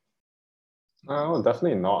 No,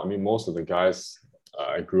 definitely not. I mean, most of the guys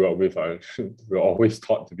I grew up with were always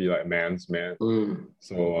taught to be like man's man.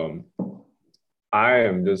 So I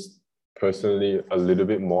am just personally a little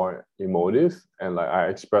bit more emotive, and like I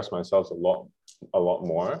express myself a lot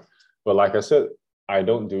more. But like I said, I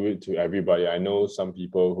don't do it to everybody. I know some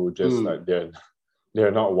people who just like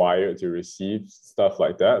they're not wired to receive stuff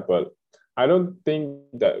like that. But I don't think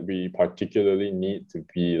that we particularly need to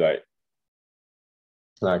be like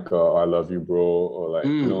I love you, bro, or like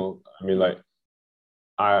you know. I mean, like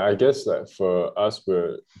I guess that for us,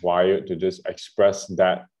 we're wired to just express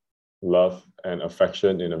that love and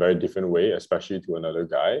affection in a very different way, especially to another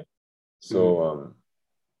guy. So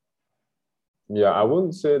yeah, I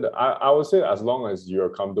wouldn't say that. I would say as long as you're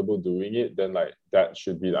comfortable doing it, then like that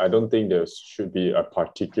should be. I don't think there should be a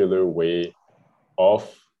particular way of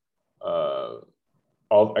uh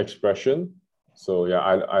of expression. So yeah,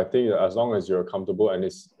 I think that as long as you're comfortable and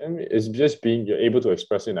it's just being you're able to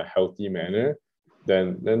express in a healthy manner,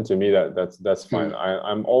 then to me that's fine.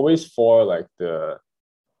 I'm always for like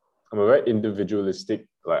I'm a very individualistic,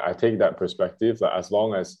 like I take that perspective, like as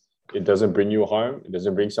long as it doesn't bring you harm, it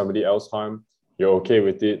doesn't bring somebody else harm, you're okay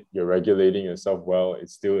with it, you're regulating yourself well,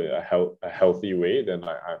 it's still a healthy way, then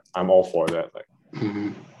I'm all for that. Like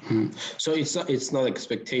so it's not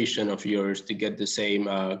expectation of yours to get the same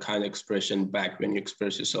kind of expression back when you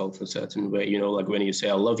express yourself a certain way, you know, like when you say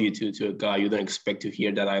I love you to a guy, you don't expect to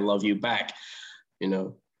hear that I love you back, you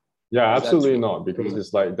know. Yeah, absolutely not, because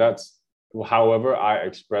it's like that's however I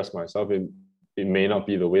express myself, it may not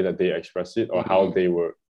be the way that they express it or how they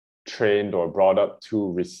were trained or brought up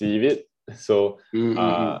to receive it. So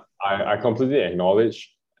I completely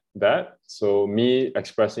acknowledge that. So me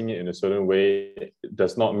expressing it in a certain way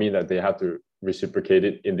does not mean that they have to reciprocate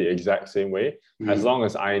it in the exact same way. As long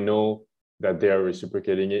as I know that they are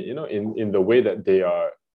reciprocating it, you know, in the way that they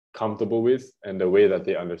are comfortable with and the way that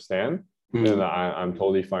they understand, then I'm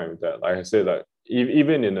totally fine with that. Like I said, like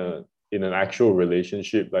even in an actual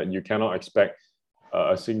relationship, like you cannot expect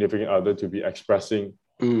a significant other to be expressing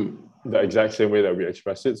the exact same way that we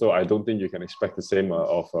express it. So I don't think you can expect the same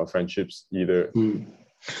of friendships either.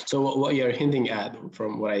 So what you're hinting at,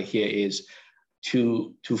 from what I hear, is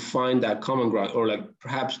to find that common ground, or like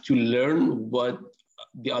perhaps to learn what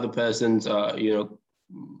the other person's you know,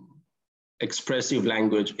 expressive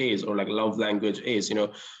language is, or like love language is. You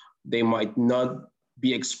know, they might not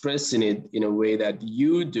be expressing it in a way that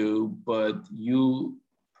you do, but you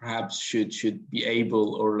perhaps should be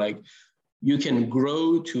able, or like you can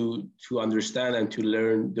grow to understand and to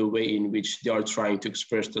learn the way in which they are trying to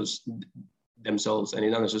express themselves,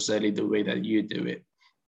 and not necessarily the way that you do it.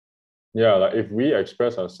 Yeah, like if we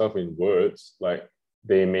express ourselves in words, like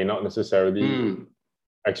they may not necessarily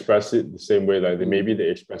express it the same way. Like maybe they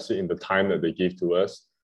express it in the time that they give to us,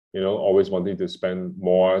 you know, always wanting to spend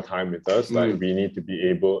more time with us. Like we need to be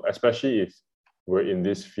able, especially if we're in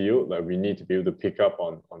this field, like we need to be able to pick up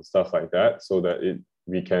on stuff like that, so that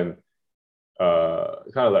we can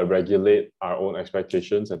kind of like regulate our own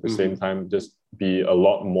expectations, at the same time just be a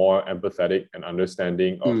lot more empathetic and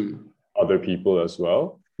understanding of other people as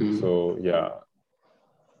well. So yeah,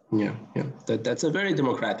 that's a very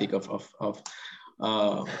democratic of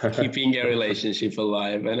keeping a relationship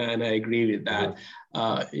alive, and I agree with that.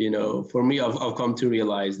 You know, for me, I've come to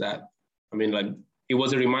realize that, I mean, like it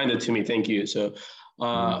was a reminder to me, thank you. So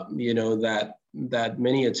you know, that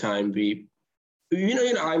many a time you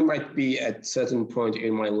know, I might be at certain point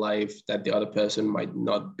in my life that the other person might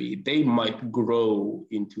not be. They might grow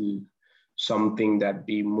into something that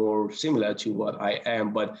be more similar to what I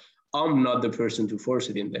am, but I'm not the person to force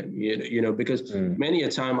it in them, you know, because many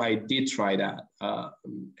a time I did try that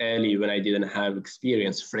early when I didn't have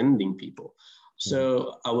experience friending people.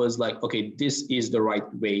 So I was like, okay, this is the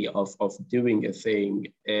right way of doing a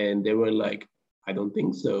thing. And they were like, I don't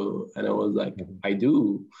think so. And I was like, I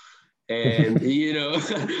do. And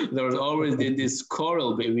there was always this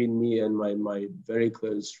quarrel between me and my very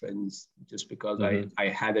close friends, just because I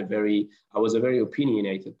was a very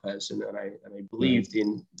opinionated person, and I believed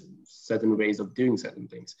in certain ways of doing certain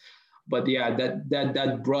things. But yeah,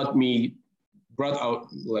 that brought out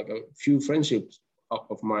like a few friendships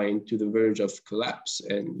of mine to the verge of collapse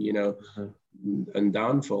and and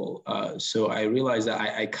downfall. So I realized that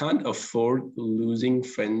I can't afford losing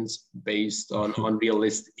friends based on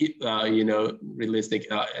unrealistic, realistic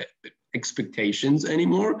expectations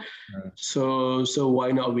anymore. So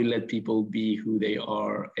why not we let people be who they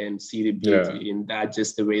are and see the beauty in that,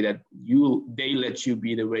 just the way that they let you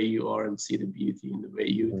be the way you are and see the beauty in the way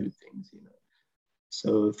you do things.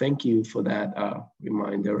 So thank you for that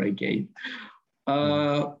reminder again.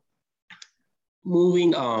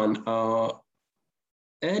 Moving on,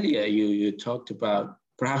 earlier you talked about,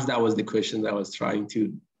 perhaps that was the question that I was trying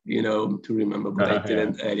to remember, but I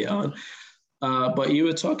didn't early on. But you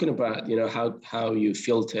were talking about how you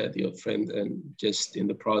filtered your friend, and just in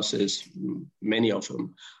the process, many of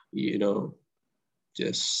them, you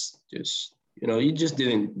just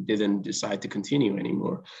didn't decide to continue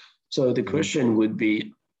anymore. So the question would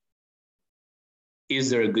be, is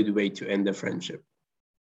there a good way to end a friendship?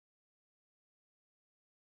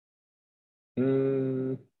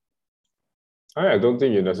 I don't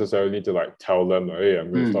think you necessarily need to like tell them, hey, I'm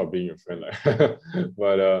going to stop being your friend.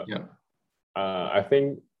 But I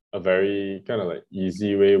think a very kind of like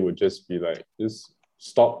easy way would just be like, just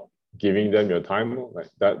stop giving them your time. Like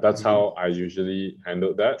that's how I usually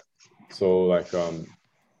handle that. So like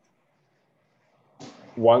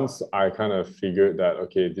once I kind of figured that,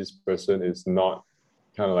 okay, this person is not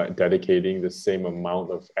kind of like dedicating the same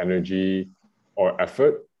amount of energy or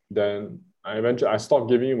effort, then I stopped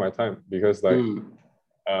giving you my time, because like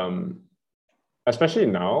especially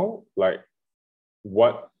now, like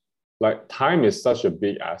time is such a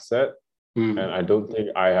big asset, and I don't think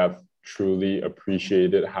I have truly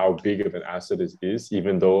appreciated how big of an asset it is,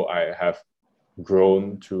 even though I have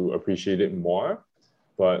grown to appreciate it more.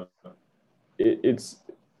 But it's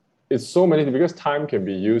so many things, because time can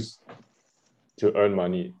be used to earn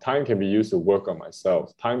money, time can be used to work on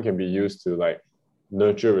myself, time can be used to like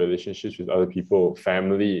nurture relationships with other people,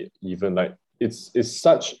 family, even. Like it's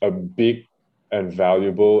such a big and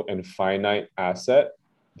valuable and finite asset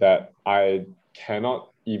that I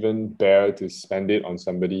cannot even bear to spend it on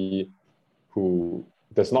somebody who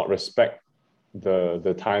does not respect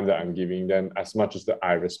the time that I'm giving them as much as that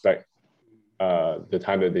I respect the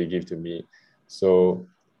time that they give to me. So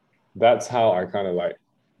that's how I kind of like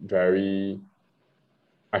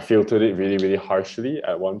I filtered it really, really harshly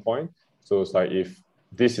at one point. So it's like, if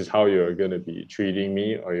this is how you're going to be treating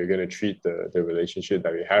me, or you're going to treat the relationship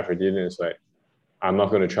that we have with you, then it's like, I'm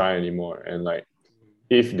not going to try anymore. And like,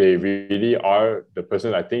 if they really are the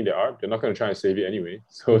person I think they are, they're not going to try and save it anyway.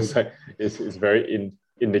 So it's like, it's very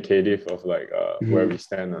indicative of like where we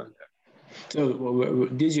stand on. So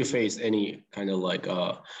did you face any kind of like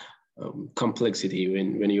complexity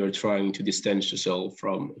when you were trying to distance yourself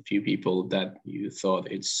from a few people that you thought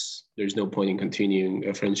there's no point in continuing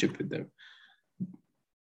a friendship with them?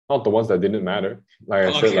 Not the ones that didn't matter. Like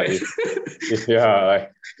I said, like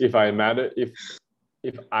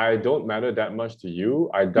if I don't matter that much to you,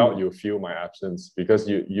 I doubt you'll feel my absence, because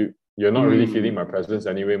you're not really feeling my presence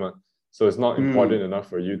anyway, man. So it's not important enough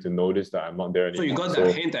for you to notice that I'm not there anymore. So you got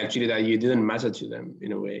that hint actually that you didn't matter to them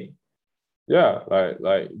in a way. Yeah,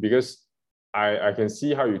 like because I can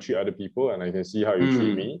see how you treat other people, and I can see how you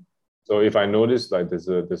treat me. So if I notice like there's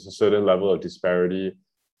a certain level of disparity,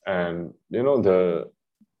 and we're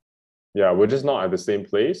just not at the same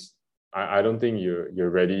place, I don't think you're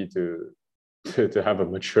ready to have a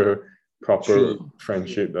mature, proper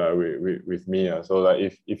friendship with me. So like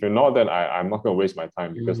if you're not, then I'm not gonna waste my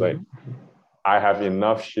time, because like I have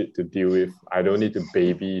enough shit to deal with. I don't need to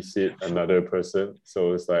babysit another person.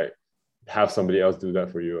 So it's like, have somebody else do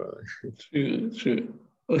that for you. True.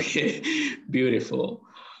 Okay, beautiful.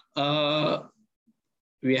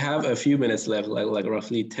 We have a few minutes left, like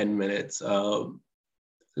roughly 10 minutes.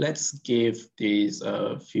 Let's give these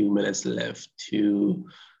few minutes left to,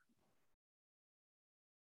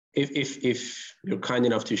 if you're kind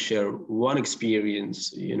enough to share one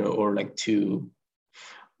experience, or like two,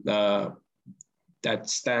 that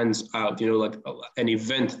stands out, like an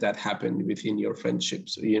event that happened within your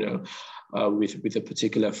friendships, with a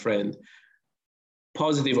particular friend,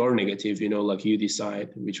 positive or negative, like you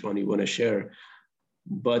decide which one you want to share.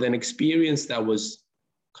 But an experience that was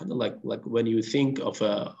kind of like when you think of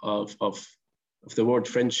the word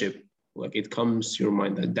friendship, like it comes to your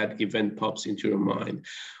mind, that event pops into your mind.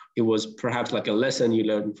 it was perhaps like a lesson you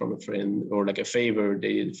learned from a friend, or like a favor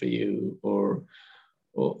they did for you, or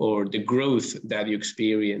the growth that you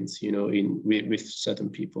experience, with certain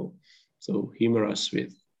people. So humor us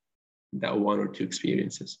with that one or two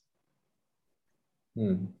experiences.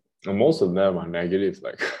 And most of them are negative.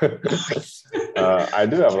 Like I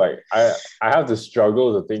do have I have to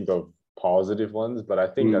struggle to think of positive ones, but I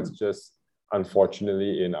think that's just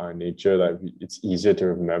unfortunately in our nature that it's easier to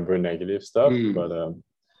remember negative stuff. But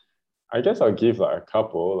I guess I'll give like a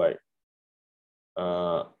couple. Like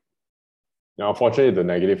now, unfortunately, the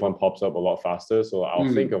negative one pops up a lot faster, so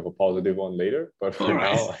I'll think of a positive one later. But for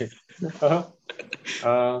now,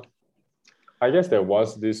 I guess there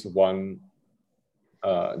was this one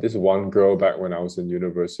girl back when I was in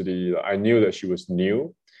university. I knew that she was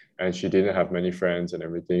new and she didn't have many friends and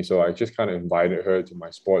everything. So I just kind of invited her to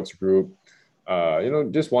my sports group.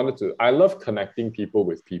 Just wanted to, I love connecting people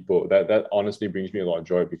with people. That honestly brings me a lot of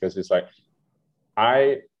joy, because it's like,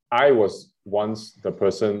 I was once the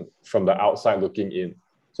person from the outside looking in.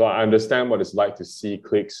 So I understand what it's like to see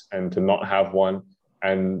cliques and to not have one.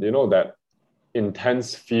 And that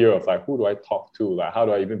intense fear of like, who do I talk to? Like, how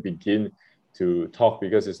do I even begin to talk?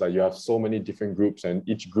 Because it's like you have so many different groups and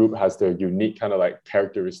each group has their unique kind of like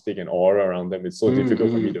characteristic and aura around them. It's so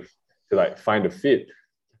difficult for me to like find a fit.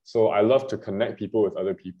 So I love to connect people with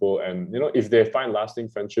other people, and if they find lasting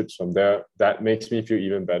friendships from there, that makes me feel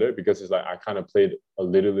even better, because it's like I kind of played a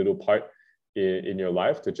little part in your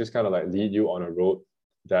life to just kind of like lead you on a road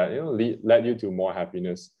that led you to more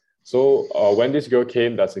happiness. So when this girl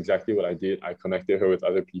came, that's exactly what I did. I connected her with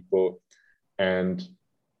other people, and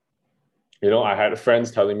I had friends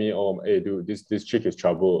telling me, "Oh, hey, dude, this chick is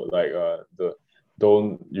trouble. Like,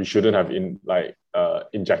 you shouldn't have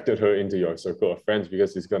injected her into your circle of friends,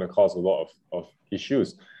 because it's gonna cause a lot of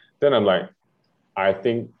issues." Then I'm like, I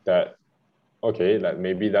think that okay, like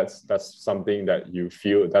maybe that's something that you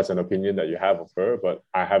feel, that's an opinion that you have of her, but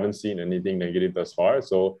I haven't seen anything negative thus far,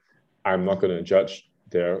 so I'm not gonna judge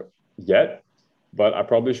there yet. But I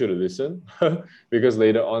probably should have listened because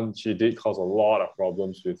later on she did cause a lot of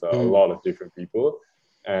problems with a lot of different people.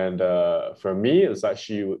 And for me, it's like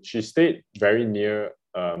she stayed very near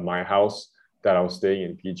my house that I was staying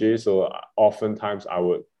in PJ. So oftentimes I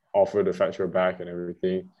would offer to fetch her back and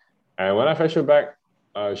everything. And when I fetch her back,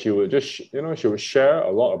 she would just she would share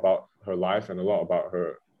a lot about her life and a lot about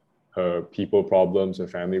her people problems, her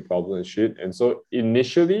family problems and shit. And so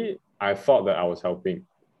initially I thought that I was helping,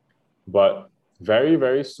 but very,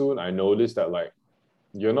 very soon I noticed that like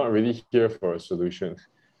you're not really here for a solution.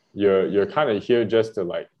 You're kind of here just to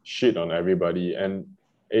like shit on everybody. And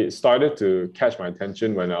it started to catch my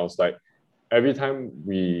attention when I was like, every time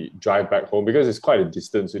we drive back home, because it's quite a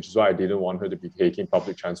distance, which is why I didn't want her to be taking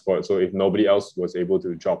public transport. So if nobody else was able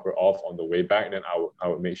to drop her off on the way back, then I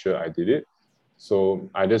would make sure I did it. So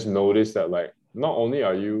I just noticed that like, not only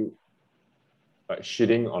are you like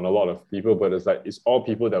shitting on a lot of people, but it's all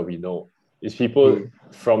people that we know. It's people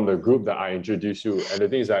from the group that I introduced you. And the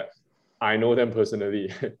thing is that I know them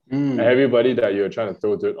personally. Everybody that you're trying to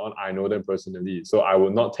throw dirt on, I know them personally. So I will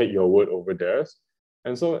not take your word over theirs.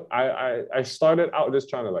 And so I started out just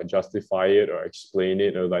trying to like justify it or explain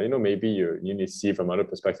it, or like, maybe you need to see from another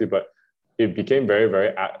perspective. But it became very,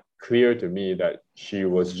 very clear to me that she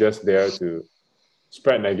was just there to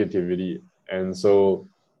spread negativity. And so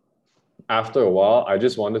after a while, I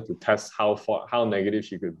just wanted to test how negative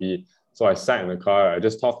she could be. So I sat in the car, I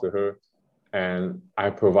just talked to her, and I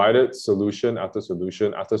provided solution after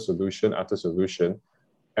solution after solution after solution.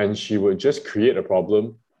 And she would just create a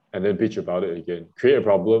problem and then bitch about it again. Create a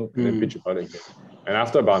problem and then bitch about it again. And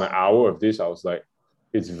after about an hour of this, I was like,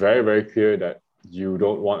 it's very, very clear that you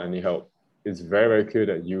don't want any help. It's very, very clear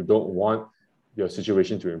that you don't want your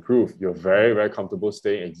situation to improve. You're very, very comfortable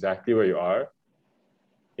staying exactly where you are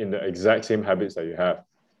in the exact same habits that you have.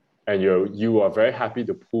 And you are very happy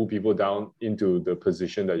to pull people down into the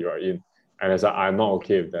position that you are in. And it's like, I'm not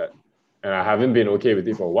okay with that. And I haven't been okay with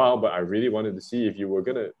it for a while, but I really wanted to see if you were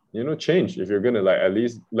gonna, change, if you're gonna like at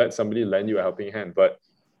least let somebody lend you a helping hand. But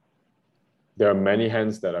there are many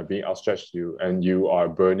hands that are being outstretched to you and you are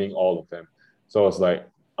burning all of them. So it's like,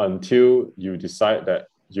 until you decide that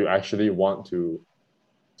you actually want to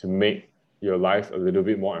make your life a little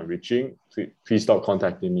bit more enriching, please stop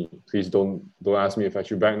contacting me. Please don't ask me if I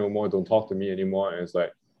should back no more. Don't talk to me anymore. And it's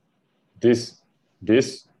like, this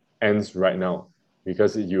ends right now,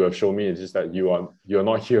 because you have shown me it's just that you're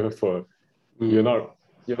not here for you're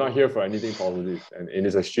not here for anything positive, and it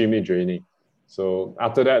is extremely draining. So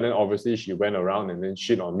after that, then obviously she went around and then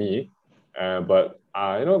shit on me, but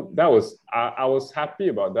that was I was happy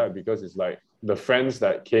about that, because it's like the friends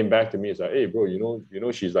that came back to me is like, hey bro,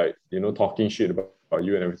 she's like, talking shit about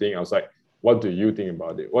you and everything. I was like, what do you think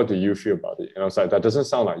about it? What do you feel about it? And I was like, that doesn't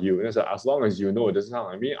sound like you. And it's like, as long as you know it doesn't sound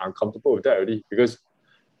like me, I'm comfortable with that already, because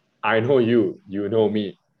I know you, you know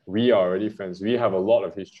me. We are already friends. We have a lot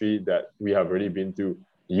of history that we have already been through.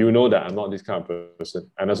 You know that I'm not this kind of person.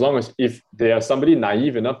 And as long as if there's somebody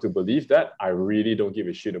naive enough to believe that, I really don't give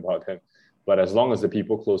a shit about them. But as long as the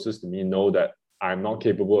people closest to me know that I'm not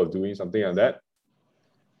capable of doing something like that,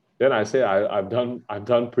 then I say I've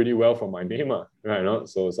done pretty well for my name, right?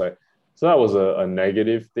 So it's like, so that was a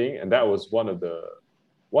negative thing, and that was one of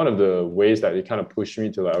the ways that it kind of pushed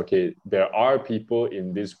me to like, okay, there are people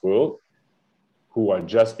in this world who are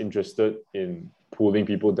just interested in pulling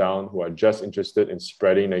people down, who are just interested in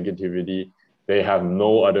spreading negativity. They have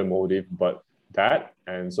no other motive but that.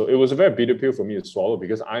 And so it was a very bitter pill for me to swallow,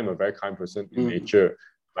 because I'm a very kind person in nature.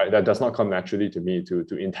 Right? That does not come naturally to me to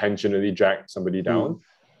intentionally drag somebody down.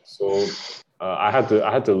 So I had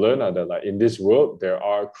to learn that like in this world there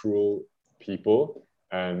are cruel people,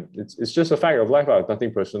 and it's just a fact of life.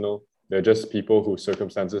 Nothing personal. They're just people whose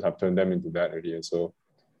circumstances have turned them into that already. And so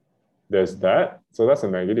there's that. So that's a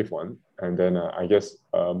negative one. And then I guess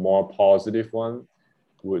a more positive one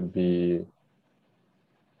would be,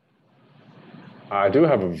 I do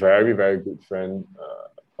have a very, very good friend.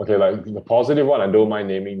 Okay, like the positive one, I don't mind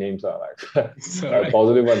naming names. Like, Right.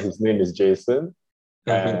 positive one, his name is Jason.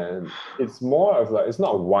 Uh-huh. And it's more of like, it's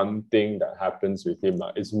not one thing that happens with him.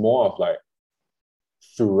 Like, it's more of like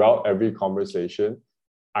throughout every conversation,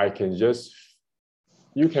 I can just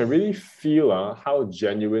you can really feel how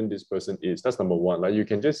genuine this person is. That's number one. Like you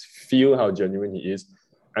can just feel how genuine he is.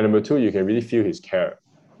 And number two, you can really feel his care.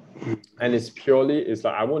 And it's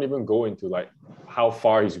like, I won't even go into like how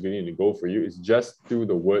far he's willing to go for you. It's just through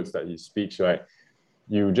the words that he speaks, right?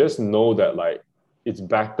 You just know that like it's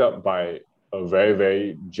backed up by a very,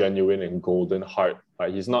 very genuine and golden heart.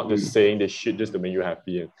 Like he's not just saying this shit just to make you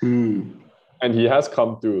happy. And he has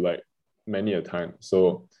come through like many a time.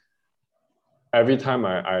 So every time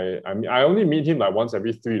I only meet him like once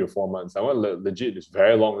every 3 to 4 months. I want legit, it's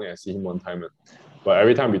very long. I see him one time, but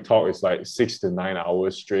every time we talk, it's like 6 to 9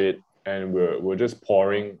 hours straight, and we're just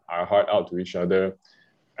pouring our heart out to each other.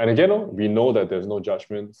 And again, we know that there's no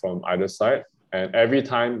judgment from either side. And every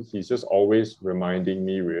time he's just always reminding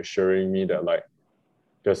me, reassuring me that like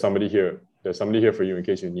there's somebody here. There's somebody here for you in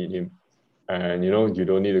case you need him. And you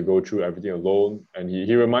don't need to go through everything alone. And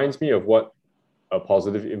he reminds me of what a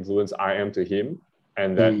positive influence I am to him,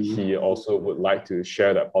 and that he also would like to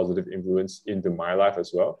share that positive influence into my life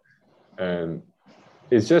as well. And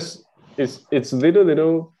it's just it's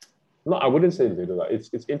little no, I wouldn't say little, like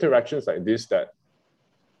it's interactions like this that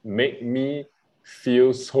make me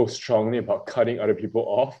feel so strongly about cutting other people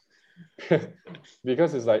off.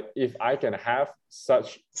 Because it's like, if I can have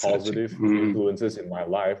such positive influences in my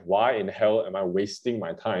life, why in hell am I wasting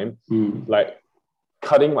my time like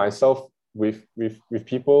cutting myself with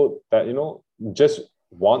people that just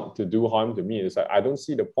want to do harm to me? It's like, I don't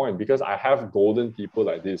see the point, because I have golden people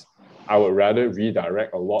like this. I would rather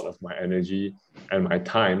redirect a lot of my energy and my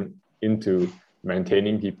time into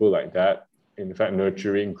maintaining people like that, in fact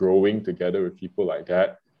nurturing, growing together with people like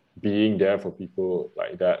that, being there for people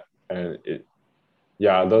like that. And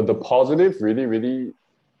the positive really, really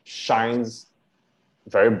shines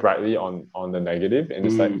very brightly on the negative. And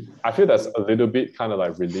it's like, I feel that's a little bit kind of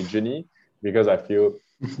like religion-y, because I feel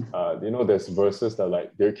there's verses that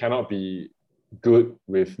like, there cannot be good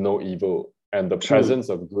with no evil, and the presence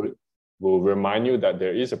of good will remind you that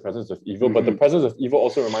there is a presence of evil, but the presence of evil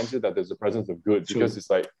also reminds you that there's a presence of good. Because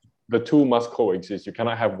it's like the two must coexist. You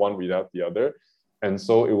cannot have one without the other. And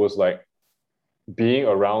so it was like being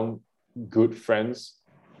around good friends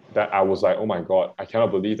that I was like, oh my God, I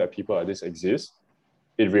cannot believe that people like this exist.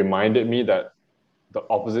 It reminded me that the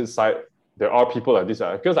opposite side, there are people like this.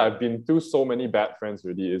 Because I've been through so many bad friends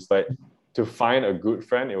already. It's like, to find a good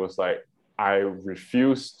friend, it was like, I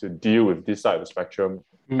refuse to deal with this side of the spectrum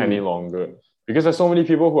any longer. Because there's so many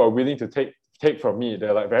people who are willing to take from me.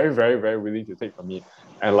 They're like very, very, very willing to take from me.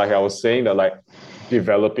 And like I was saying, that like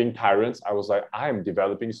developing tyrants, I was like, I'm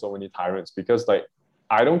developing so many tyrants, because like,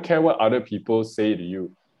 I don't care what other people say to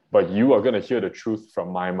you, but you are going to hear the truth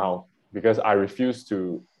from my mouth, because I refuse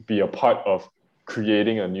to be a part of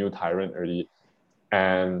creating a new tyrant already.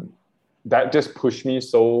 And that just pushed me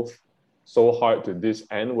so hard to this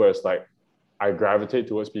end, where it's like, I gravitate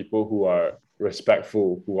towards people who are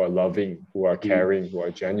respectful, who are loving, who are caring, who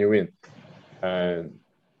are genuine. And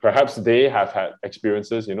perhaps they have had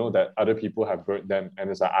experiences, that other people have hurt them.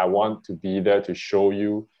 And it's like, I want to be there to show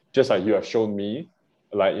you, just like you have shown me,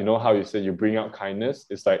 like, how you say you bring out kindness.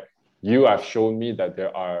 It's like, you have shown me that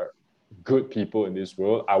there are good people in this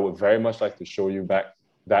world. I would very much like to show you back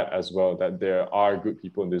that as well, that there are good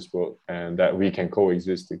people in this world and that we can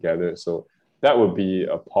coexist together. So that would be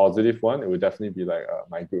a positive one. It would definitely be like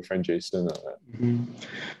my good friend Jason. Mm-hmm.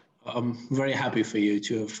 I'm very happy for you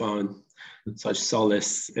to have found such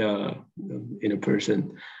solace in a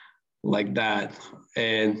person like that.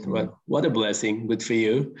 And what a blessing. Good for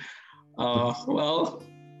you. Well,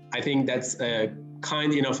 I think that's a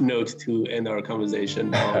kind enough note to end our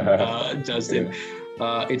conversation on, Justin.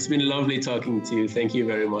 It's been lovely talking to you. Thank you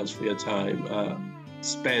very much for your time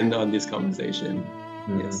spent on this conversation.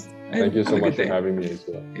 Yes. Thank you so much for having me as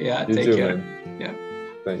well. Yeah, you take too, care. man. Yeah.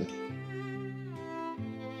 Thanks.